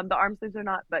the arm sleeves or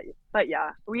not, but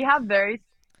yeah, we have very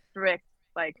strict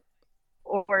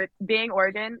or being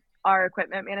Oregon, our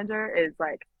equipment manager is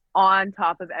like on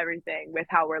top of everything with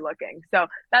how we're looking. So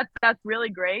that's really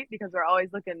great because we're always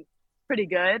looking pretty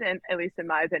good, and at least in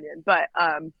my opinion. But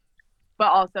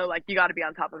also like you got to be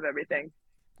on top of everything.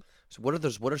 So what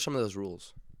are some of those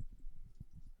rules?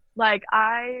 Like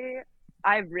I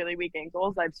have really weak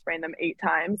ankles. I've sprained them 8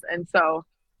 times, and so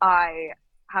I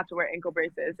have to wear ankle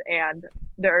braces. And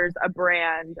there's a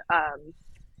brand,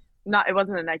 it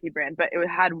wasn't a Nike brand, but it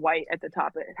had white at the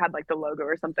top. It had like the logo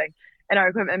or something. And our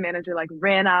equipment manager like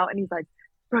ran out and he's like,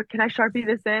 "Brooke, can I Sharpie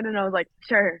this in?" And I was like,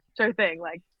 sure thing.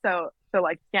 Like so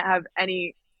like can't have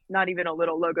any, not even a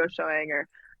little logo showing or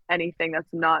anything that's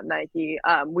not Nike.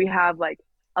 We have like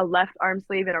a left arm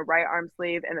sleeve and a right arm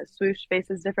sleeve, and the swoosh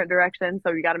faces different directions,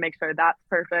 so we got to make sure that's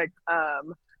perfect.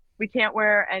 We can't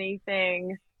wear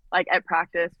anything like at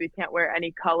practice. We can't wear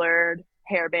any colored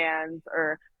hairbands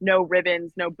or no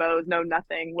ribbons, no bows, no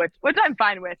nothing, which I'm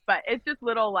fine with, but it's just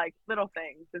little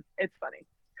things. It's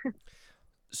funny.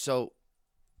 So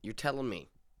you're telling me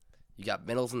you got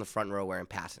middles in the front row wearing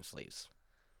passing sleeves?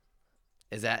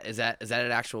 Is that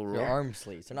an actual rule? Your arm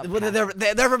sleeves. They're not. Well, padded.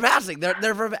 they're for passing.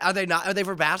 They're for, are they not? Are they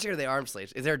for passing or are they arm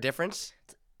sleeves? Is there a difference?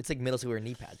 It's like middle school wear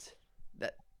knee pads.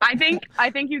 I think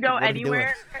you go What are we doing?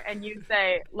 anywhere and you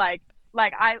say like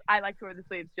I like to wear the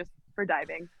sleeves just for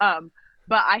diving.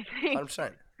 But I think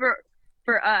 100%.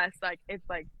 for us, like it's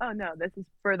like, oh no, this is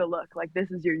for the look. Like this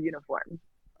is your uniform.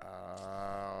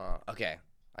 Okay.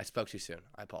 I spoke too soon.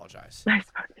 I apologize. Nice.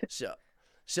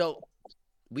 So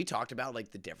we talked about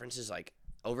like the differences. Like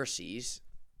overseas,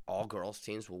 all girls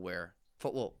teams will wear.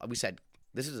 Well, we said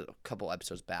this is a couple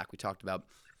episodes back. We talked about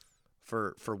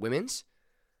for women's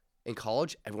in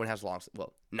college, everyone has long.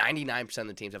 Well, 99% of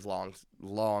the teams have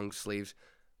long sleeves.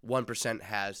 1%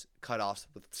 has cutoffs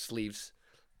with sleeves.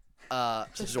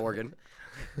 Such as Oregon.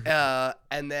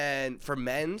 And then for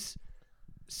men's,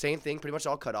 same thing, pretty much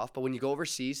all cut off. But when you go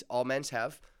overseas, all men's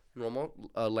have normal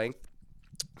length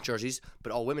jerseys,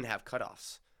 but all women have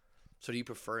cutoffs. So do you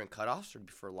prefer in cutoffs or do you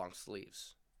prefer long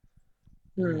sleeves?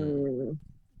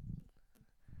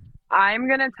 I'm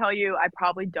gonna tell you, I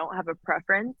probably don't have a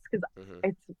preference because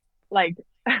it's like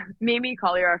Mimi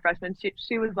Collier, our freshman.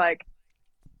 She was like,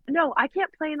 "No, I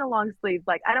can't play in the long sleeves.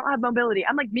 Like I don't have mobility."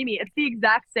 I'm like, "Mimi, it's the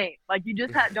exact same. Like you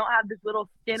just don't have this little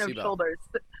skin of Placebo. shoulders."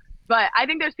 But I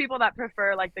think there's people that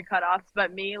prefer like the cutoffs.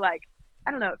 But me, like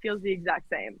I don't know, it feels the exact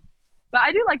same. But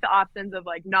I do like the options of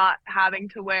like not having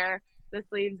to wear the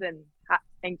sleeves and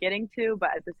getting to, but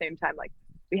at the same time, like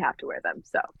we have to wear them.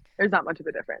 So there's not much of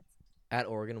a difference. At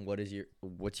Oregon,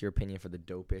 what's your opinion for the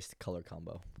dopest color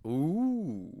combo?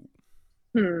 Ooh.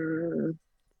 The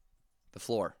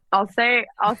floor. I'll say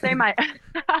my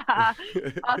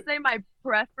I'll say my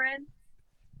preference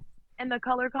in the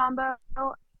color combo,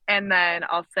 and then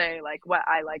I'll say like what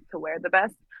I like to wear the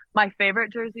best. My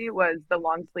favorite jersey was the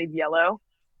long sleeve yellow.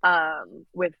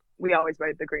 We always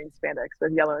wear the green spandex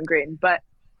with yellow and green, but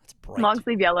It's bright. long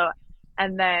sleeve yellow.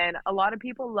 And then a lot of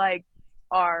people like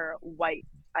our white,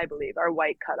 I believe, our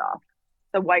white cutoff,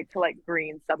 the white to like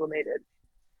green sublimated.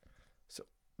 So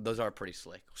those are pretty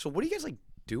slick. So what do you guys like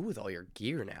do with all your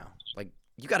gear now? Like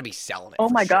you got to be selling it. Oh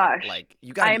for my sure. gosh. Like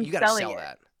you I am got to selling sell it.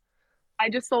 that. I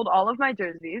just sold all of my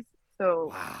jerseys, so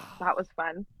Wow. that was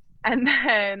fun. And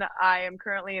then I am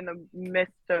currently in the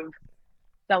midst of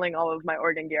selling all of my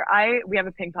Oregon gear. We have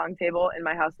a ping pong table in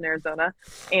my house in Arizona,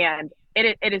 and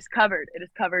it is covered. It is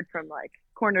covered from like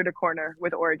corner to corner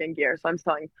with Oregon gear. So I'm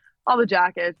selling all the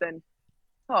jackets, and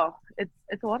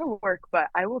it's a lot of work, but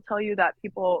I will tell you that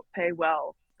people pay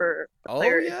well for Oh,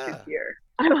 player yeah. issued gear.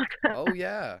 Oh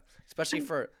yeah, especially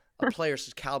for a player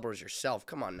as caliber as yourself.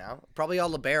 Come on now. Probably all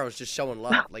liberos just showing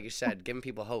love, like you said, giving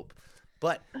people hope.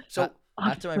 But so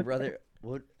After my brother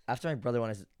won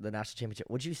the national championship,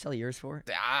 what'd you sell yours for?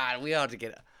 we ought to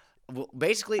get. Well,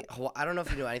 basically, I don't know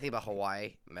if you know anything about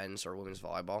Hawaii men's or women's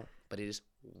volleyball, but it is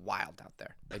wild out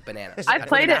there, like bananas. I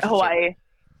played at Hawaii.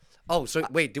 Oh, so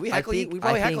wait, did we heckle you? We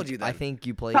probably heckled you then. I think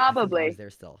you played. Probably. I was there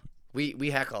still. We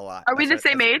heckle a lot. Are we the That's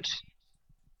same age?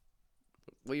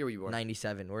 What year were you born?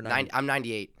 97. We're 90. I'm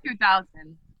 98.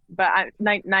 2000. But I'm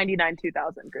 99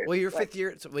 2000 group. Well, you're Like, fifth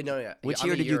year. So, wait, no, yeah. Which I'm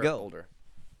year a did you go? Older.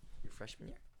 Your freshman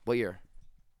year? What year?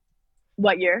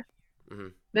 what year?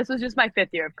 Mhm. This was just my 5th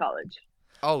year of college.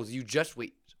 Oh, you just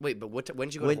wait. But when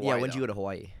did you go to Hawaii? Yeah, when did you though? go to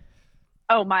Hawaii?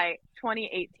 Oh, my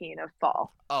 2018 of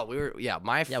fall. Oh, we were. Yeah,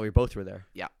 Yeah, we both were there.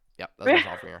 Yeah, that was my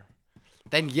sophomore year.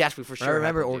 Then yes, we for sure. I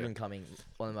remember heckled you. Oregon coming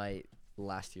one of my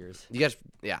last years. You guys,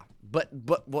 yeah. But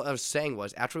what I was saying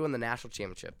was, after we won the national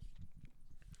championship,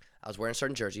 I was wearing a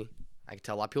certain jersey. I could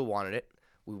tell a lot of people wanted it.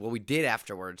 What we did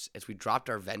afterwards is we dropped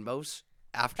our Venmos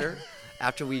after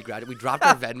we graduated. We dropped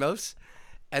our Venmos,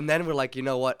 and then we're like, you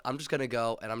know what? I'm just gonna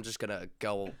go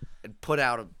and put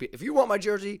out if you want my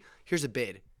jersey, here's a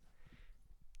bid.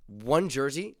 One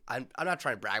jersey. I'm not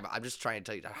trying to brag, but I'm just trying to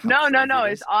tell you how No, crazy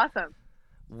it it's is. awesome.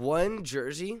 One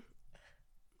jersey,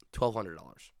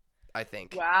 $1,200, I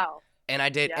think. Wow. And I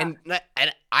did, Yeah.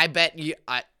 and I bet you,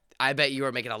 I bet you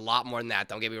are making a lot more than that.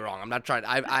 Don't get me wrong. I'm not trying.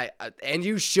 And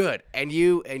you should, and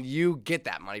you get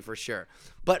that money for sure.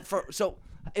 But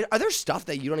are there stuff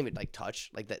that you don't even like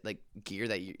touch, like that, like gear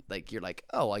that you're like,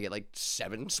 oh, I get like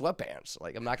 7 sweatpants.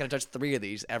 Like I'm not gonna touch 3 of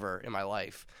these ever in my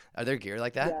life. Are there gear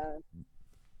like that?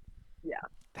 Yeah.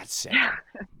 That's sick.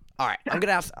 All right, I'm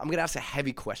gonna ask a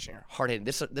heavy question here, hard hitting.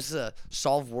 This is a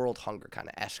solve world hunger kind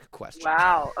of esque question.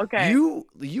 Wow. Okay. You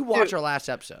watched Dude. our last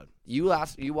episode. You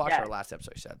watched Yeah. our last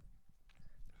episode. You said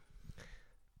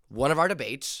one of our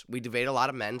debates. We debate a lot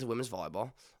of men's and women's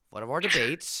volleyball. One of our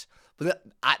debates. But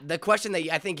the question that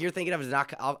I think you're thinking of is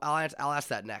not. I'll ask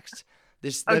that next.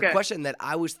 The Okay. question that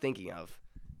I was thinking of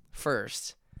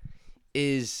first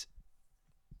is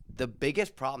the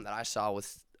biggest problem that I saw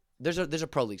with there's a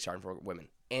pro league starting for women,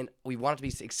 and we want it to be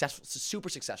successful, super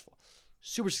successful.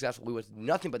 We want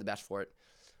nothing but the best for it.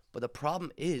 But the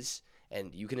problem is,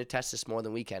 and you can attest this more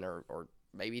than we can, or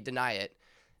maybe deny it,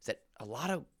 is that a lot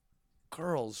of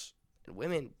girls and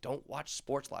women don't watch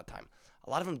sports a lot of time. A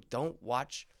lot of them don't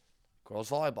watch girls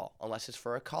volleyball unless it's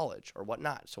for a college or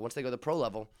whatnot. So once they go to the pro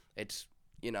level, it's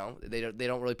they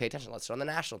don't really pay attention unless they're on the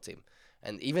national team,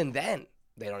 and even then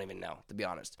they don't even know, to be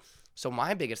honest. So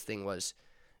my biggest thing was,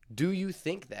 do you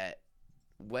think that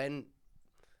when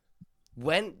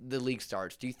the league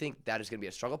starts, do you think that is going to be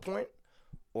a struggle point,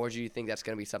 or do you think that's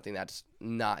going to be something that's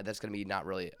going to be not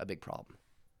really a big problem?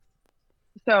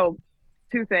 So,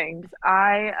 2 things.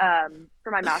 I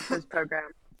for my master's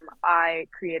program, I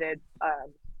created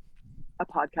a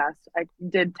podcast. I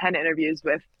did 10 interviews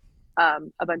with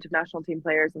a bunch of national team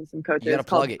players and some coaches. You got to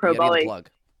plug called it. Pro You got to Volley. plug.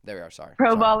 There we are. Sorry. Pro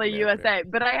Sorry. Volley Yeah, USA.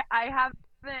 But I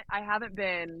haven't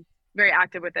been very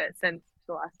active with it since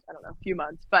the last, I don't know, few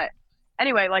months. But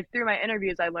anyway, like through my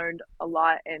interviews, I learned a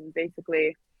lot, and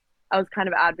basically I was kind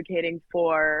of advocating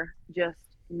for just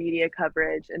media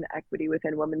coverage and equity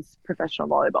within women's professional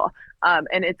volleyball.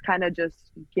 And it's kind of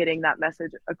just getting that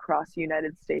message across the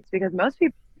United States, because most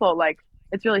people, like,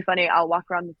 it's really funny. I'll walk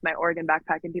around with my Oregon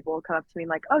backpack and people will come up to me and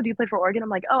like, oh, do you play for Oregon? I'm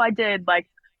like, oh, I did. Like,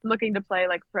 I'm looking to play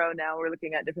like pro now. We're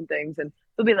looking at different things. And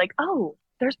they'll be like, oh,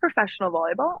 there's professional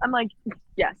volleyball. I'm like,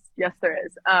 yes, there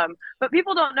is. But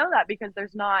people don't know that because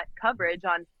there's not coverage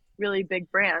on really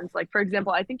big brands. Like, for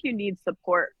example, I think you need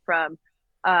support from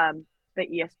the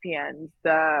ESPNs,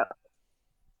 the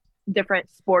different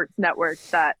sports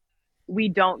networks that we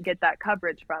don't get that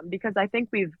coverage from, because I think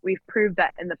we've proved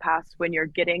that in the past when you're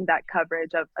getting that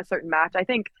coverage of a certain match. I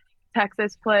think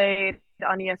Texas played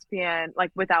on ESPN,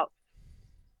 like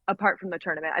apart from the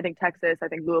tournament. I think Texas, I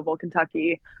think Louisville,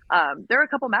 Kentucky. There were a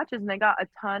couple matches and they got a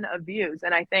ton of views.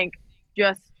 And I think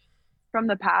just from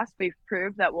the past, we've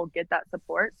proved that we'll get that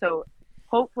support. So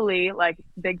hopefully, like,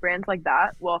 big brands like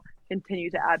that will continue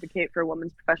to advocate for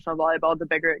women's professional volleyball the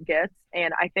bigger it gets.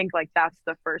 And I think, like, that's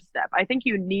the first step. I think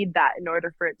you need that in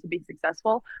order for it to be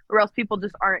successful, or else people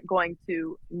just aren't going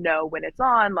to know when it's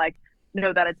on, like,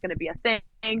 know that it's going to be a thing.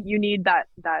 You need that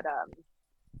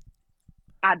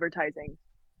advertising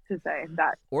to say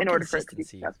that Or in order for it to be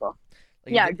consistency. successful.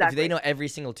 Like, Yeah, if exactly. they know every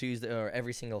single Tuesday or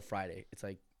every single Friday, it's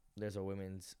like there's a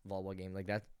women's volleyball game like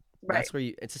that. Right. That's where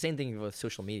it's the same thing with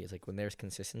social media. It's like when there's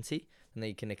consistency, then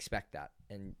they can expect that,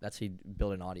 and that's how you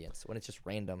build an audience. When it's just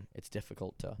random, it's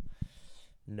difficult to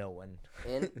No one.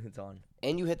 And It's on.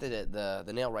 and you hit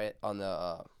the nail right on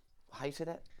the how you say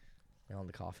that? Nail on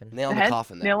the coffin. Nail on The the head?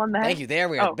 coffin. There. Nail on the head? Thank you. There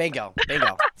we go. Oh. Bingo.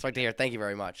 It's right there. Thank you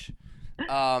very much.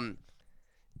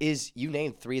 Is you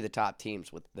named 3 of the top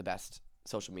teams with the best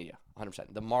social media.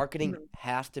 100%. The marketing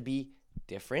has to be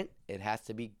different. It has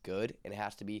to be good, and it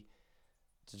has to be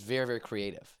just very, very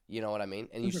creative. You know what I mean?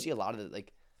 And you see a lot of the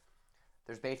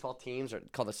there's baseball teams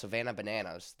called the Savannah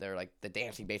Bananas. They're like the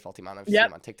dancing baseball team. I don't know if you see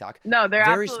them on TikTok. No, they're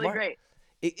Very absolutely smart. great.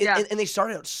 And they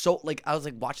started out so I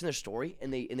was watching their story,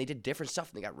 and they did different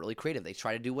stuff, and they got really creative. They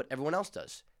tried to do what everyone else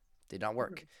does. Did not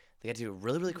work. They had to do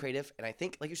really, really creative. And I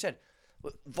think, like you said,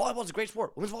 volleyball is a great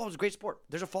sport. Women's volleyball is a great sport.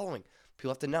 There's a following.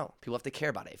 People have to know. People have to care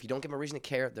about it. If you don't give them a reason to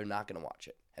care, they're not going to watch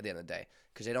it at the end of the day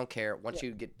because they don't care. Once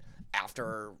you get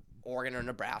after Oregon or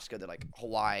Nebraska, they're like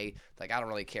Hawaii. Like, I don't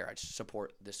really care. I just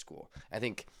support this school. I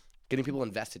think getting people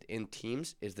invested in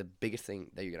teams is the biggest thing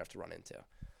that you're going to have to run into.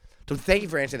 So thank you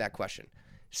for answering that question.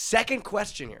 Second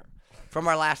question here from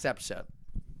our last episode.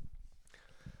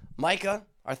 Micah,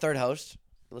 our third host.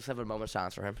 Let's have a moment of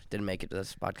silence for him. Didn't make it to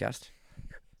this podcast.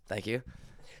 Thank you.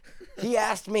 He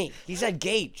asked me, he said,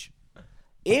 Gage,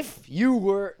 if you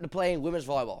were to play in women's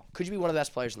volleyball, could you be one of the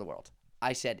best players in the world?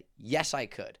 I said, yes, I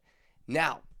could.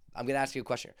 Now, I'm going to ask you a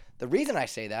question. The reason I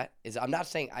say that is I'm not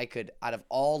saying I could, out of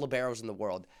all liberos in the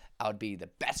world, I would be the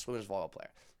best women's volleyball player.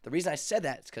 The reason I said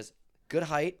that is because good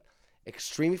height,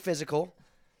 extremely physical,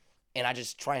 and I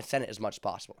just try and send it as much as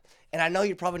possible. And I know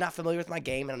you're probably not familiar with my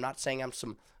game, and I'm not saying I'm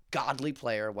some godly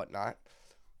player or whatnot,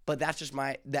 but that's just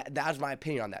that was my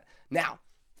opinion on that. Now,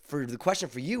 for the question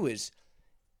for you is,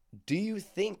 do you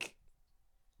think,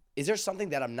 is there something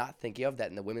that I'm not thinking of that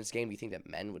in the women's game do you think that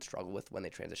men would struggle with when they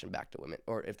transition back to women,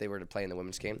 or if they were to play in the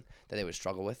women's game, that they would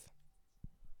struggle with?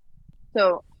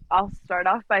 So I'll start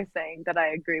off by saying that I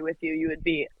agree with you. You would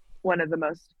be one of the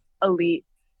most elite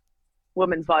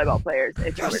women's volleyball players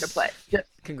if you were to play.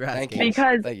 Congrats. Thank you. Gage.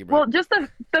 Because, Thank you, bro. well, just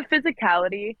the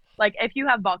physicality, like if you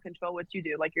have ball control, which you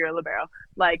do, like you're a libero,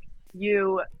 like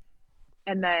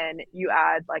and then you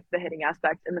add like the hitting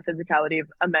aspect and the physicality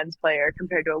of a men's player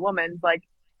compared to a woman's, like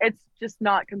it's just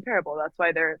not comparable. That's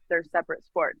why they're separate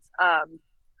sports.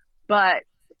 But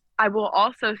I will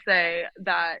also say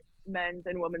that men's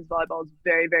and women's volleyball is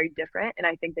very, very different. And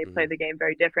I think they play the game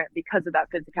very different because of that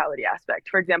physicality aspect.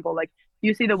 For example, like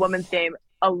you see the women's game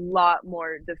a lot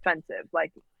more defensive.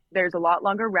 Like there's a lot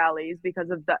longer rallies because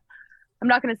of I'm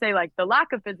not going to say like the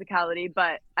lack of physicality,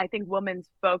 but I think women's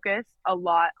focus a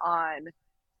lot on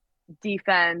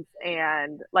defense,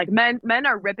 and like men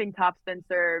are ripping topspin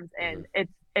serves, and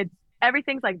it's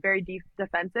everything's like very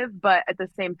defensive, but at the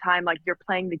same time, like you're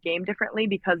playing the game differently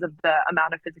because of the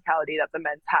amount of physicality that the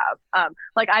men's have.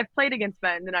 Like I've played against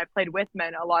men and I've played with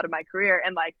men a lot of my career,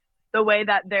 and like the way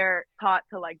that they're taught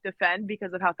to like defend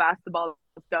because of how fast the ball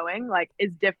is going, like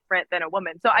is different than a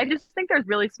woman. So I just think there's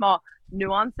really small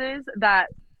nuances that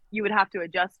you would have to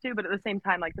adjust to, but at the same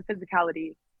time, like the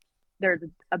physicality, there's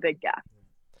a big gap.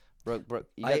 Brooke,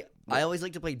 I always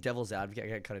like to play devil's advocate. I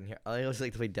got cut in here. I always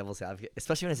like to play devil's advocate,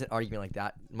 especially when it's an argument like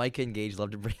that. Micah and Gage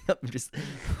love to bring up just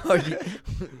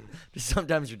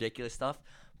sometimes ridiculous stuff.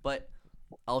 But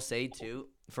I'll say too,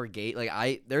 for Gage,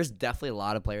 like there's definitely a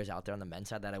lot of players out there on the men's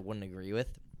side that I wouldn't agree with.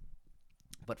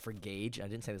 But for Gage, I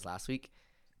didn't say this last week.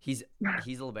 He's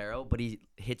a libero, but he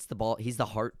hits the ball. He's the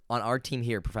heart on our team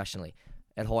here professionally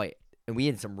at Hawaii, and we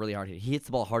had some really hard hit. He hits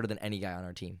the ball harder than any guy on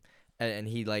our team, and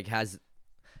he like has.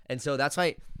 And so that's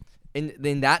why,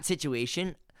 in that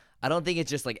situation, I don't think it's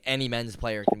just like any men's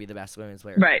player can be the best women's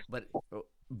player. Right.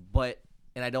 But,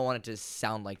 and I don't want it to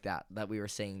sound like that we were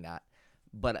saying that.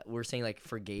 But we're saying like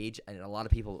for Gage, and a lot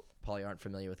of people probably aren't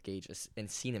familiar with Gage and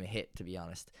seen him hit, to be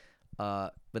honest.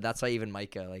 But that's why even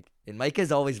Micah, and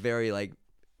Micah's always very like,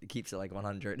 keeps it like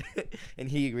 100. And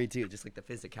he agreed too, just like the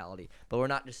physicality. But we're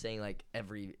not just saying like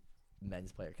every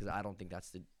men's player, because I don't think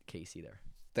that's the case either.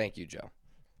 Thank you, Joe.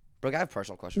 Brooke, I have a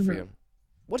personal question for you.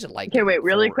 What's it like? Okay, wait,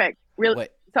 really quick.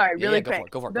 Quick.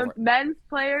 Go for it. Men's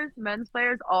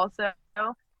players also,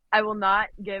 I will not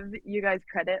give you guys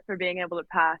credit for being able to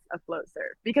pass a float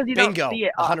serve because you don't see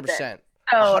it often. 100%.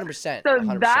 So 100%. So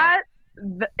 100%. that,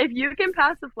 if you can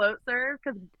pass a float serve,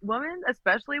 because women,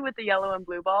 especially with the yellow and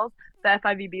blue balls, the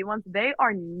FIVB ones, they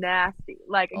are nasty.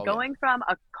 Like going from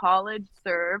a college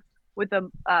serve with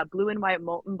the blue and white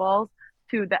molten balls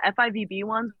to the FIVB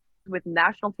ones with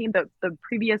national team, the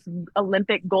previous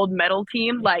Olympic gold medal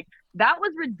team, like that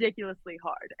was ridiculously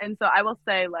hard. And so I will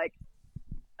say, like,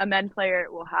 a men player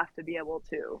will have to be able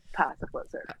to pass a float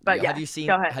serve. But yeah, have you seen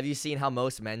go ahead. Have you seen how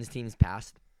most men's teams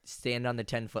stand on the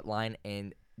 10-foot line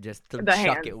and just to The chuck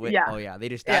hands, it with. yeah. Oh yeah, they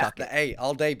just That's chuck the it. A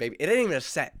all day, baby. It ain't even a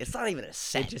set. It's not even a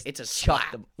set. just It's a chuck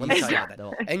slap. them. Let me tell you Yeah.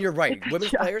 about that. And you're right.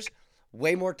 Women's Chuck. players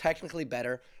way more technically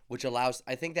better, which allows.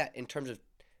 I think that in terms of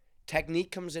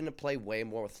technique comes into play way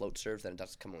more with float serves than it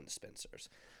does come with the spin serves.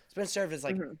 Spin serve is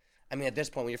like. I mean, at this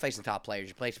point, when you're facing top players,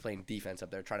 you're playing defense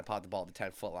up there, trying to pop the ball at the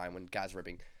 10-foot line when guys are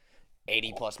ripping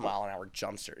 80+ mile an hour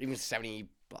jump serve, even 70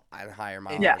 and higher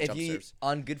mile an hour If jump you serves.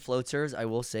 on good float serves, I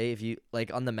will say if you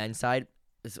like on the men's side,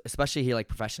 especially here like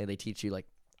professionally, they teach you like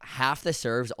half the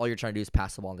serves. All you're trying to do is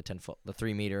pass the ball on the 10-foot, the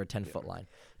 3-meter, 10-foot line,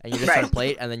 and you just try to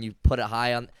play it, and then you put it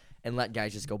high on and let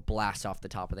guys just go blast off the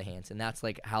top of the hands, and that's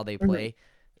like how they play,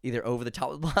 either over the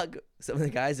top of the block, some of the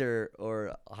guys,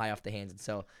 or high off the hands, and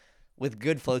so. With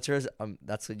good floaters,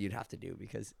 that's what you'd have to do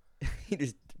because you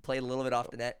just play a little bit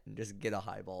off the net and just get a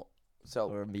high ball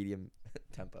or a medium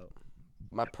tempo.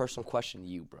 My personal question to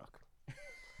you, Brooke.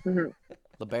 Mhm.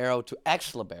 Libero to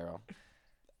ex-libero,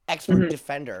 expert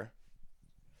defender.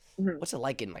 What's it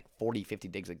like getting like 40, 50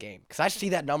 digs a game? Because I see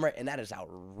that number, and that is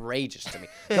outrageous to me.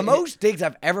 The most digs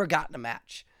I've ever gotten a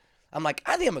match. I'm like,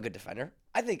 I think I'm a good defender.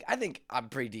 I think I'm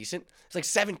pretty decent. It's like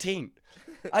 17.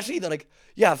 I see that like,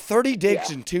 30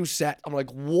 digs in 2 sets. I'm like,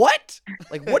 what?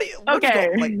 Like, what do you? What's Okay.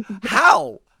 like,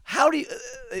 how? How do you?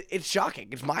 It's shocking.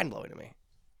 It's mind blowing to me.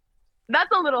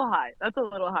 That's a little high.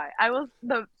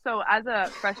 So as a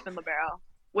freshman libero,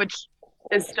 which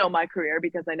is still my career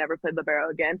because I never played libero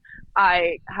again,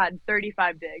 I had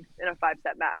 35 digs in a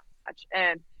 5-set match,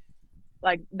 and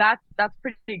like that's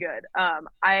pretty good.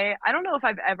 I don't know if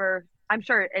I've ever. I'm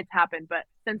sure it's happened, but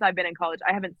since I've been in college,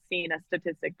 I haven't seen a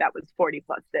statistic that was 40+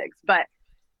 digs. But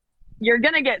you're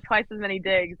gonna get twice as many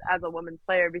digs as a women's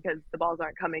player because the balls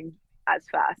aren't coming as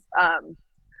fast.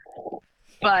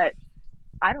 But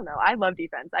I don't know. I love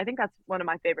defense. I think that's one of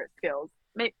my favorite skills.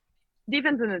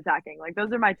 Defense and attacking, like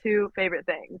those are my 2 favorite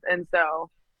things. And so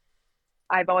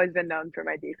I've always been known for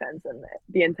my defense and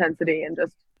the intensity and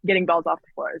just getting balls off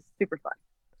the floor is super fun.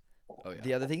 Oh yeah.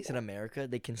 The other thing is in America,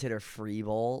 they consider free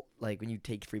ball, like when you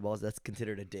take free balls, that's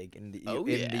considered a dig in the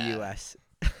U.S.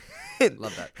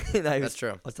 Love that. And That's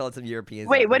true. I was telling some Europeans.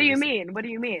 Wait, that what they do you just- mean? What do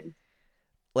you mean?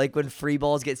 Like when free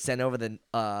balls get sent over the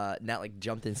not like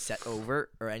jumped and set over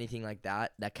or anything like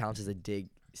that, that counts as a dig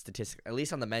statistic. At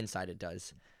least on the men's side, it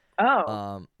does.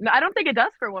 Oh, no, I don't think it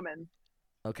does for women.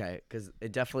 Okay, because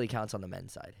it definitely counts on the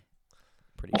men's side.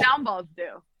 Pretty sure. Down balls do.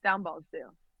 Down balls do.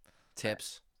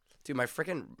 Tips. Dude, my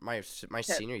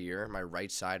senior year, my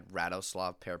right side,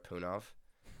 Radoslav Perpunov,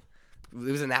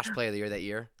 he was a national player of the year that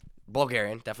year.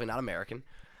 Bulgarian, definitely not American.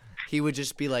 He would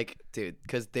just be like, dude,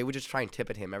 because they would just try and tip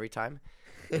at him every time.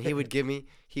 And he would give me,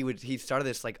 he started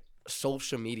this like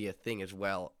social media thing as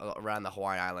well around the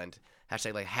Hawaiian Island.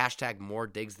 Hashtag more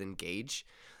digs than Gage.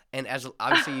 And as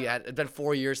obviously it's been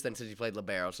 4 years since he played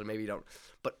libero, so maybe you don't.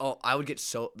 But I would get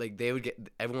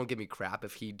everyone would give me crap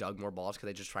if he dug more balls because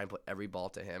they just try and put every ball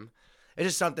to him. It's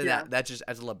just something that just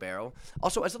as a libero.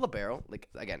 Also as a libero, like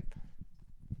again,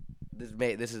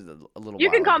 this is a little.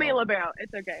 You can while call me a ago. libero.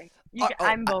 It's okay.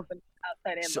 I'm both an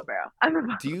outside and So, libero. I'm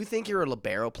a Do you think you're a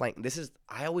libero playing?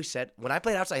 I always said when I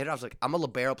played outside hitter, I was like, I'm a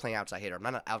libero playing outside hitter. I'm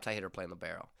not an outside hitter playing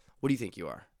libero. What do you think you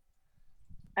are?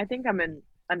 I think I'm an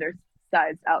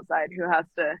undersized outside who has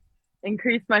to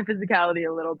increase my physicality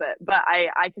a little bit, but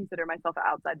I consider myself an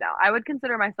outside now. I would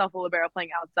consider myself a libero playing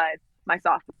outside my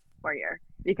sophomore year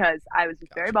because I was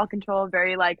just very ball control,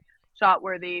 very like shot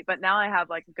worthy, but now I have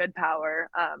like good power.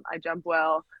 I jump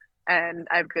well and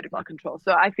I have good ball control.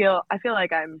 So I feel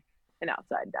like I'm an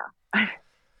outside now.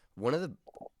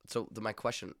 My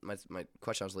question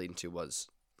I was leading to was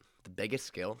the biggest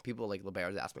skill. People like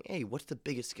liberos ask me, hey, what's the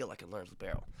biggest skill I can learn as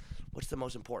libero? What's the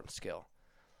most important skill?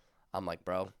 I'm like,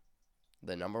 bro,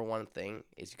 the number one thing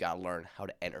is you got to learn how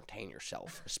to entertain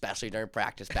yourself, especially during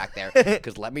practice back there.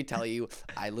 Because let me tell you,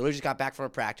 I literally just got back from a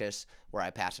practice where I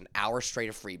passed an hour straight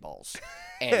of free balls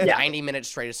and 90 minutes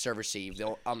straight of serve receives.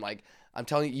 I'm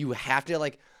telling you, you have to all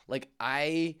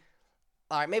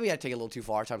right, maybe I take it a little too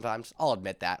far sometimes. I'll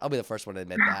admit that. I'll be the first one to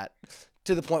admit that.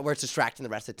 To the point where it's distracting the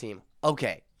rest of the team.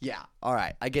 Okay, yeah, all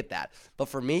right, I get that. But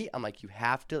for me, I'm like, you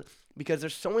have to, because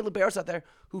there's so many liberos out there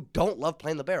who don't love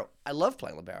playing libero. I love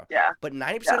playing libero. Yeah. But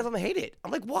 90% of them hate it.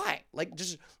 I'm like, why? Like,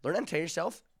 just learn to entertain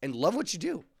yourself and love what you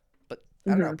do. But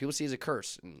I don't know. People see it as a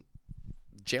curse and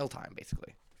jail time,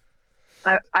 basically.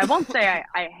 I won't say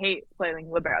I hate playing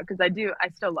libero because I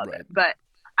still love Right. it, but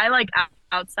I like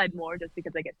outside more just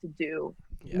because I get to do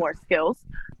Yeah. more skills.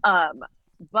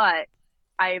 But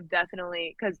I've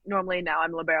definitely, because normally now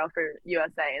I'm libero for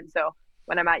USA, and so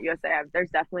when I'm at USA, there's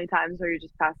definitely times where you're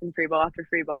just passing free ball after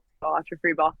free ball after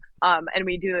free ball. And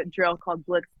we do a drill called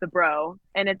Blitz the Bro,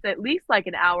 and it's at least like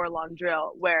an hour long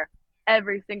drill where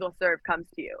every single serve comes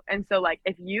to you. And so like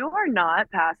if you are not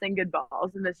passing good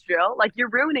balls in this drill, like you're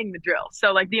ruining the drill.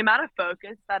 So like the amount of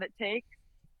focus that it takes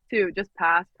to just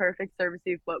pass perfect serve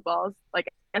receive float balls, like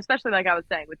especially like I was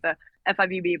saying with the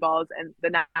FIVB balls and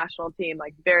the national team,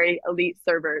 like very elite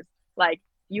servers, like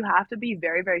you have to be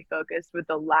very, very focused with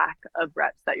the lack of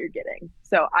reps that you're getting.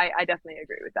 So I definitely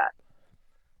agree with that.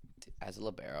 As a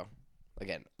libero,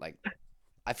 again, like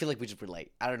I feel like we just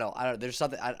relate. I don't know. There's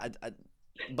something.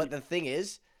 But the thing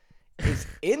is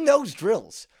in those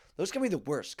drills, those can be the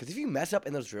worst. Because if you mess up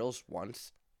in those drills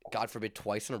once, God forbid,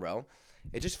 twice in a row,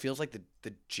 it just feels like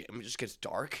the gym just gets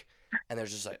dark, and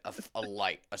there's just like a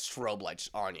light, a strobe light just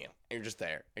on you, and you're just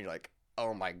there, and you're like,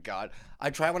 oh my God. I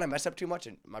try when I mess up too much,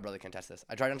 and my brother can test this.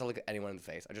 I try not to look at anyone in the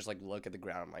face. I just like look at the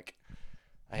ground. I'm like,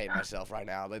 I hate myself right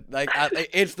now. But like,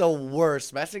 it's the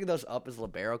worst. Messing those up as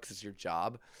libero because it's your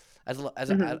job. As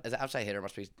an outside hitter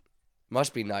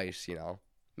must be nice, you know.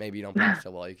 Maybe you don't pass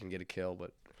so well, you can get a kill.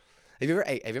 But have you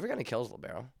ever gotten a kill as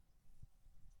libero?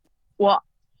 Well,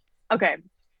 okay,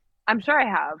 I'm sure I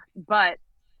have, but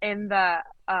in the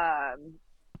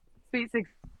Sweet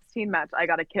 16 match, I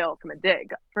got a kill from a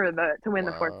dig to win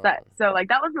the fourth set. So like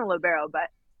that wasn't a libero, but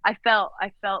I felt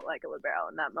like a libero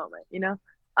in that moment, you know.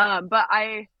 But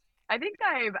I think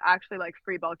I've actually like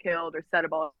free ball killed or set a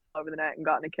ball over the net and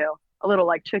gotten a kill. A little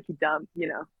like tricky dump, you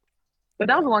know. But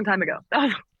that was a long time ago.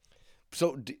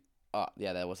 So,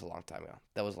 yeah, that was a long time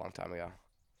ago.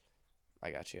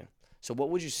 I got you. So what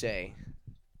would you say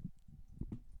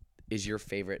is your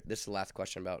favorite? This is the last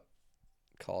question about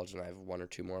college, and I have one or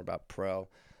two more about pro.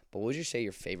 But what would you say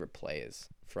your favorite play is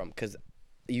from? Because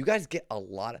you guys get a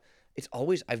lot of. It's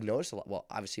always I've noticed a lot. Well,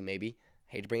 obviously, maybe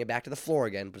hate to bring it back to the floor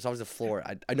again, but it's always the floor.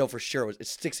 I know for sure it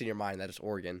sticks in your mind that it's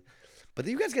Oregon. But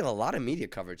you guys get a lot of media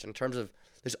coverage in terms of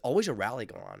there's always a rally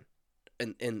going on,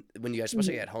 and when you guys,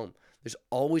 especially at home, there's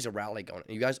always a rally going on.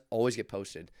 And you guys always get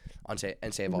posted on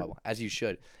NCAA volleyball, as you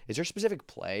should. Is there a specific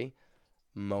play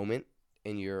moment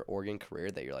in your Oregon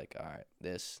career that you're like, all right,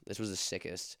 this was the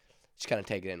sickest? Just kind of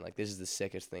take it in, like this is the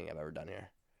sickest thing I've ever done here.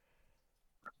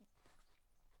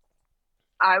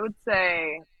 I would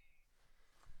say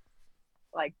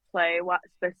like play what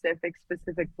specific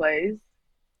plays.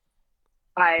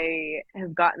 I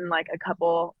have gotten like a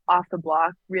couple off the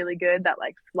block really good that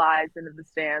like flies into the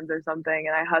stands or something,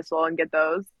 and I hustle and get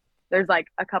those. There's like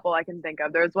a couple I can think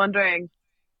of. There was one during,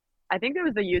 I think there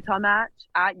was the Utah match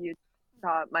at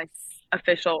Utah, my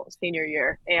official senior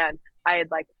year, and I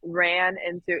had like ran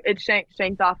into it,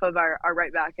 shanked off of our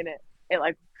right back, and it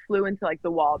like flew into like the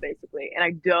wall basically, and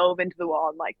I dove into the wall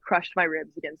and like crushed my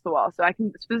ribs against the wall. So I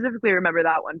can specifically remember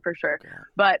that one for sure.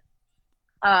 But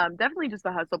definitely just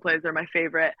the hustle plays are my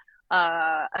favorite.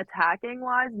 Attacking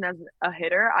wise and as a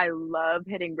hitter, I love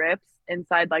hitting rips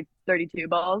inside like 32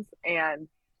 balls, and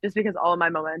just because all of my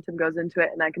momentum goes into it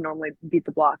and I can normally beat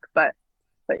the block. But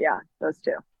yeah, those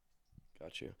two.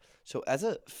 Got you. So as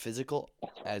a physical,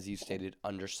 as you stated,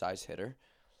 undersized hitter,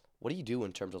 what do you do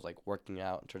in terms of like working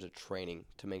out, in terms of training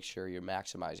to make sure you're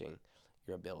maximizing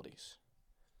your abilities?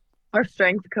 Our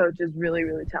strength coach is really,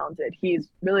 really talented. He's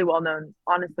really well known,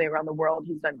 honestly, around the world.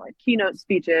 He's done like keynote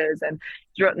speeches and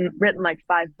he's written like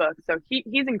 5 books. So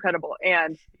he's incredible.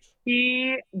 And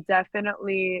he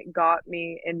definitely got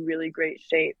me in really great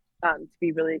shape to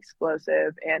be really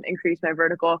explosive and increase my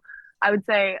vertical. I would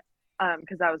say,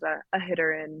 because I was a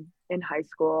hitter in high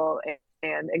school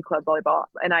and in club volleyball,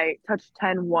 and I touched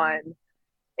 10-1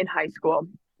 in high school,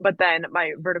 but then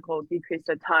my vertical decreased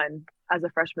a ton as a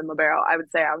freshman libero. I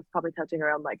would say I was probably touching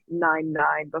around like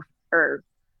 9-9 before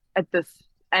at this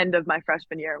end of my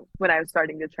freshman year when I was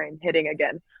starting to train hitting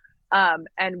again.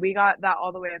 And we got that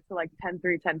all the way up to like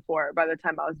 10-3, 10-4 by the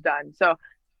time I was done. So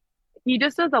he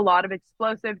just does a lot of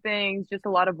explosive things, just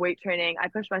a lot of weight training. I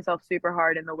push myself super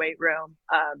hard in the weight room.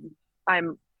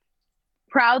 I'm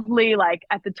proudly like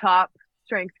at the top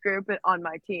strength group on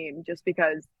my team just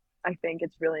because I think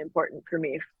it's really important for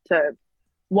me to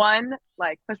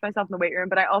like push myself in the weight room,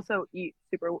 but I also eat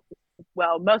super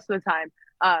well most of the time.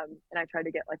 And I try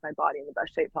to get like my body in the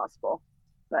best shape possible.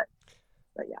 But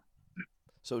yeah.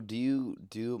 So do you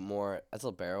do more as a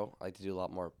libero? I like to do a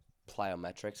lot more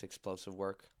plyometrics, explosive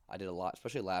work. I did a lot,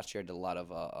 especially last year. I did a lot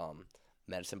of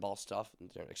medicine ball stuff,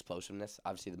 explosiveness.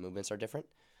 Obviously, the movements are different.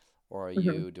 Or are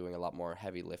you doing a lot more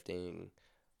heavy lifting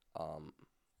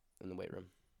in the weight room?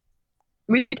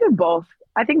 We do both.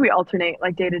 I think we alternate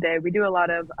like day to day. We do a lot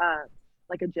of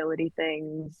like agility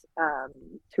things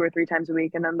 2 or 3 times a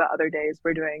week, and then the other days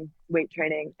we're doing weight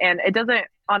training. And it doesn't,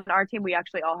 on our team we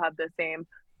actually all have the same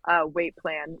weight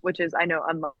plan, which is I know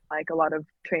unlike a lot of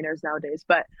trainers nowadays,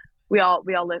 but we don't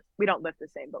lift the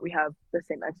same, but we have the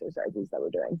same exercises that we're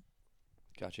doing.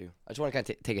 Got you. I just want to kind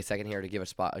of take a second here to give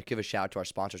a shout out to our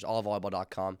sponsors,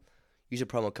 allvolleyball.com. Use a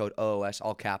promo code OOS,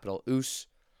 all capital, OOS.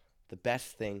 The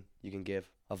best thing you can give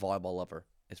a volleyball lover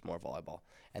is more volleyball.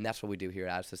 And that's what we do here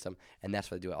at Out System, and that's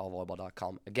what I do at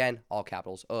allvolleyball.com. Again, all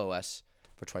capitals, OOS,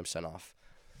 for 20% off.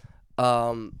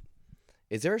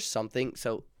 Is there something,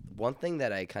 so one thing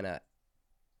that I kind of,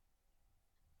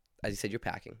 as you said, you're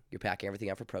packing everything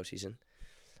out for pro season.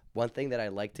 One thing that I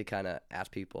like to kind of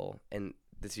ask people, and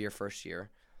this is your first year,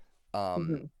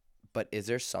 but is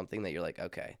there something that you're like,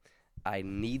 okay, I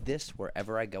need this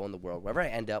wherever I go in the world, wherever I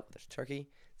end up, whether it's Turkey,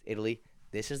 Italy,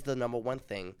 this is the number one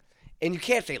thing. And you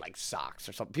can't say like socks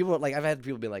or something. People like, I've had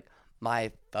people be like,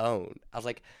 my phone. I was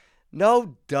like,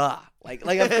 no, duh. Like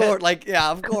of course, yeah,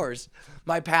 of course.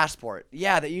 My passport.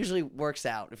 Yeah, that usually works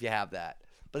out if you have that.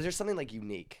 But is there something like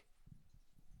unique?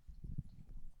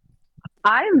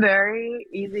 I'm very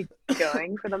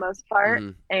easygoing for the most part,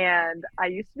 and I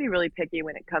used to be really picky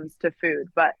when it comes to food,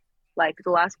 but like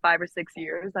the last 5 or 6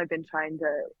 years, I've been trying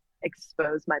to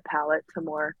expose my palate to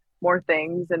more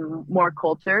things and more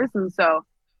cultures, and so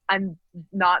I'm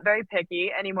not very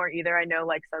picky anymore either. I know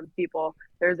like some people,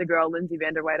 there's a girl, Lindsay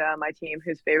Vanderweide on my team,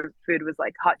 whose favorite food was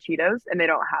like hot Cheetos, and they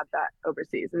don't have that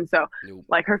overseas. And so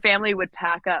like her family would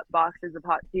pack up boxes of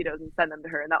hot Cheetos and send them to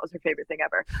her, and that was her favorite thing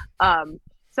ever.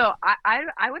 So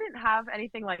I wouldn't have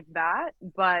anything like that,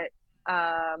 but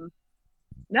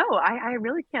no, I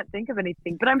really can't think of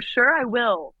anything, but I'm sure I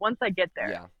will once I get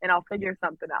there, and I'll figure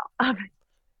something out.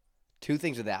 Two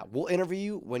things of that. We'll interview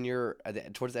you when you're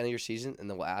towards the end of your season, and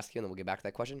then we'll ask you, and then we'll get back to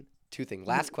that question. Two things.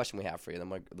 Last question we have for you, then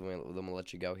we'll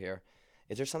let you go here.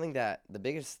 Is there something that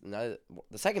the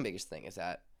second biggest thing is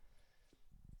that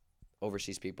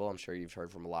overseas people, I'm sure you've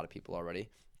heard from a lot of people already,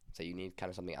 say you need kind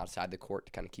of something outside the court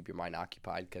to kind of keep your mind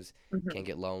occupied because you can't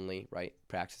get lonely, right?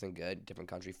 Practice isn't good. Different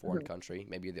country, foreign country.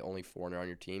 Maybe you're the only foreigner on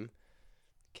your team.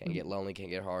 Can't get lonely, can't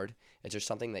get hard. Is there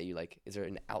something that you like? Is there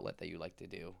an outlet that you like to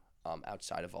do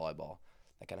outside of volleyball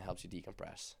that kind of helps you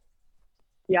decompress?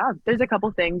 Yeah, there's a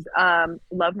couple things.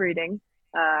 Love reading.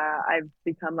 I've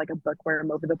become like a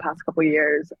bookworm over the past couple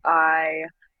years. I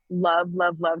love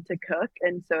to cook,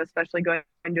 and so especially going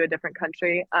to a different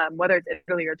country, whether it's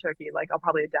Italy or Turkey, like I'll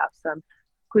probably adapt some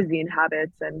cuisine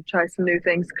habits and try some new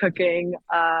things cooking.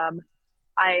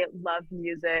 I love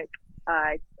music.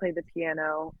 I play the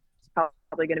piano. It's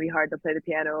probably going to be hard to play the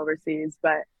piano overseas,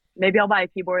 but maybe I'll buy a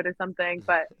keyboard or something.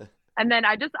 But and then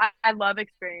I love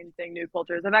experiencing new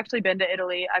cultures. I've actually been to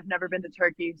Italy. I've never been to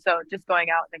Turkey, so just going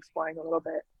out and exploring a little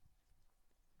bit.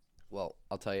 Well,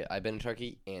 I'll tell you, I've been to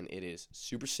Turkey, and it is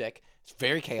super sick. It's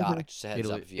very chaotic. Just a heads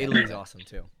up. If you Italy's awesome,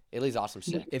 too. Italy's awesome,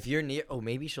 sick. If you're near,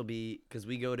 maybe she'll be, because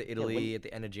we go to Italy at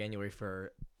the end of January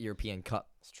for European Cup.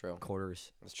 That's true.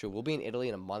 Quarters. That's true. We'll be in Italy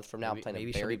in a month from now playing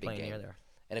a very big game. Near there.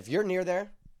 And if you're near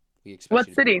there, we expect What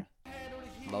you to city? be there.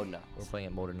 Modena. We're playing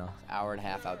at Modena. Hour and a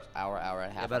half About an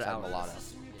outside hour. Milano.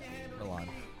 Milan.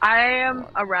 I am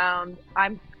around.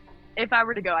 If I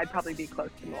were to go, I'd probably be close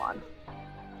to Milan.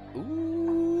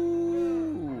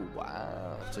 Ooh,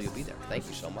 wow. So you'll be there. Thank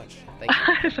you so much. Thank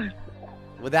you.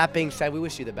 With that being said, we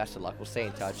wish you the best of luck. We'll stay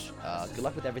in touch. Good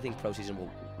luck with everything pro season.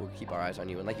 We'll keep our eyes on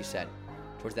you. And like you said,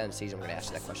 towards the end of the season, we're going to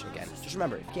ask you that question again. Just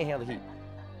remember, if you can't handle the heat,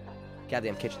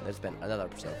 goddamn kitchen. There's been another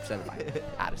episode presented by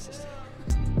Out System.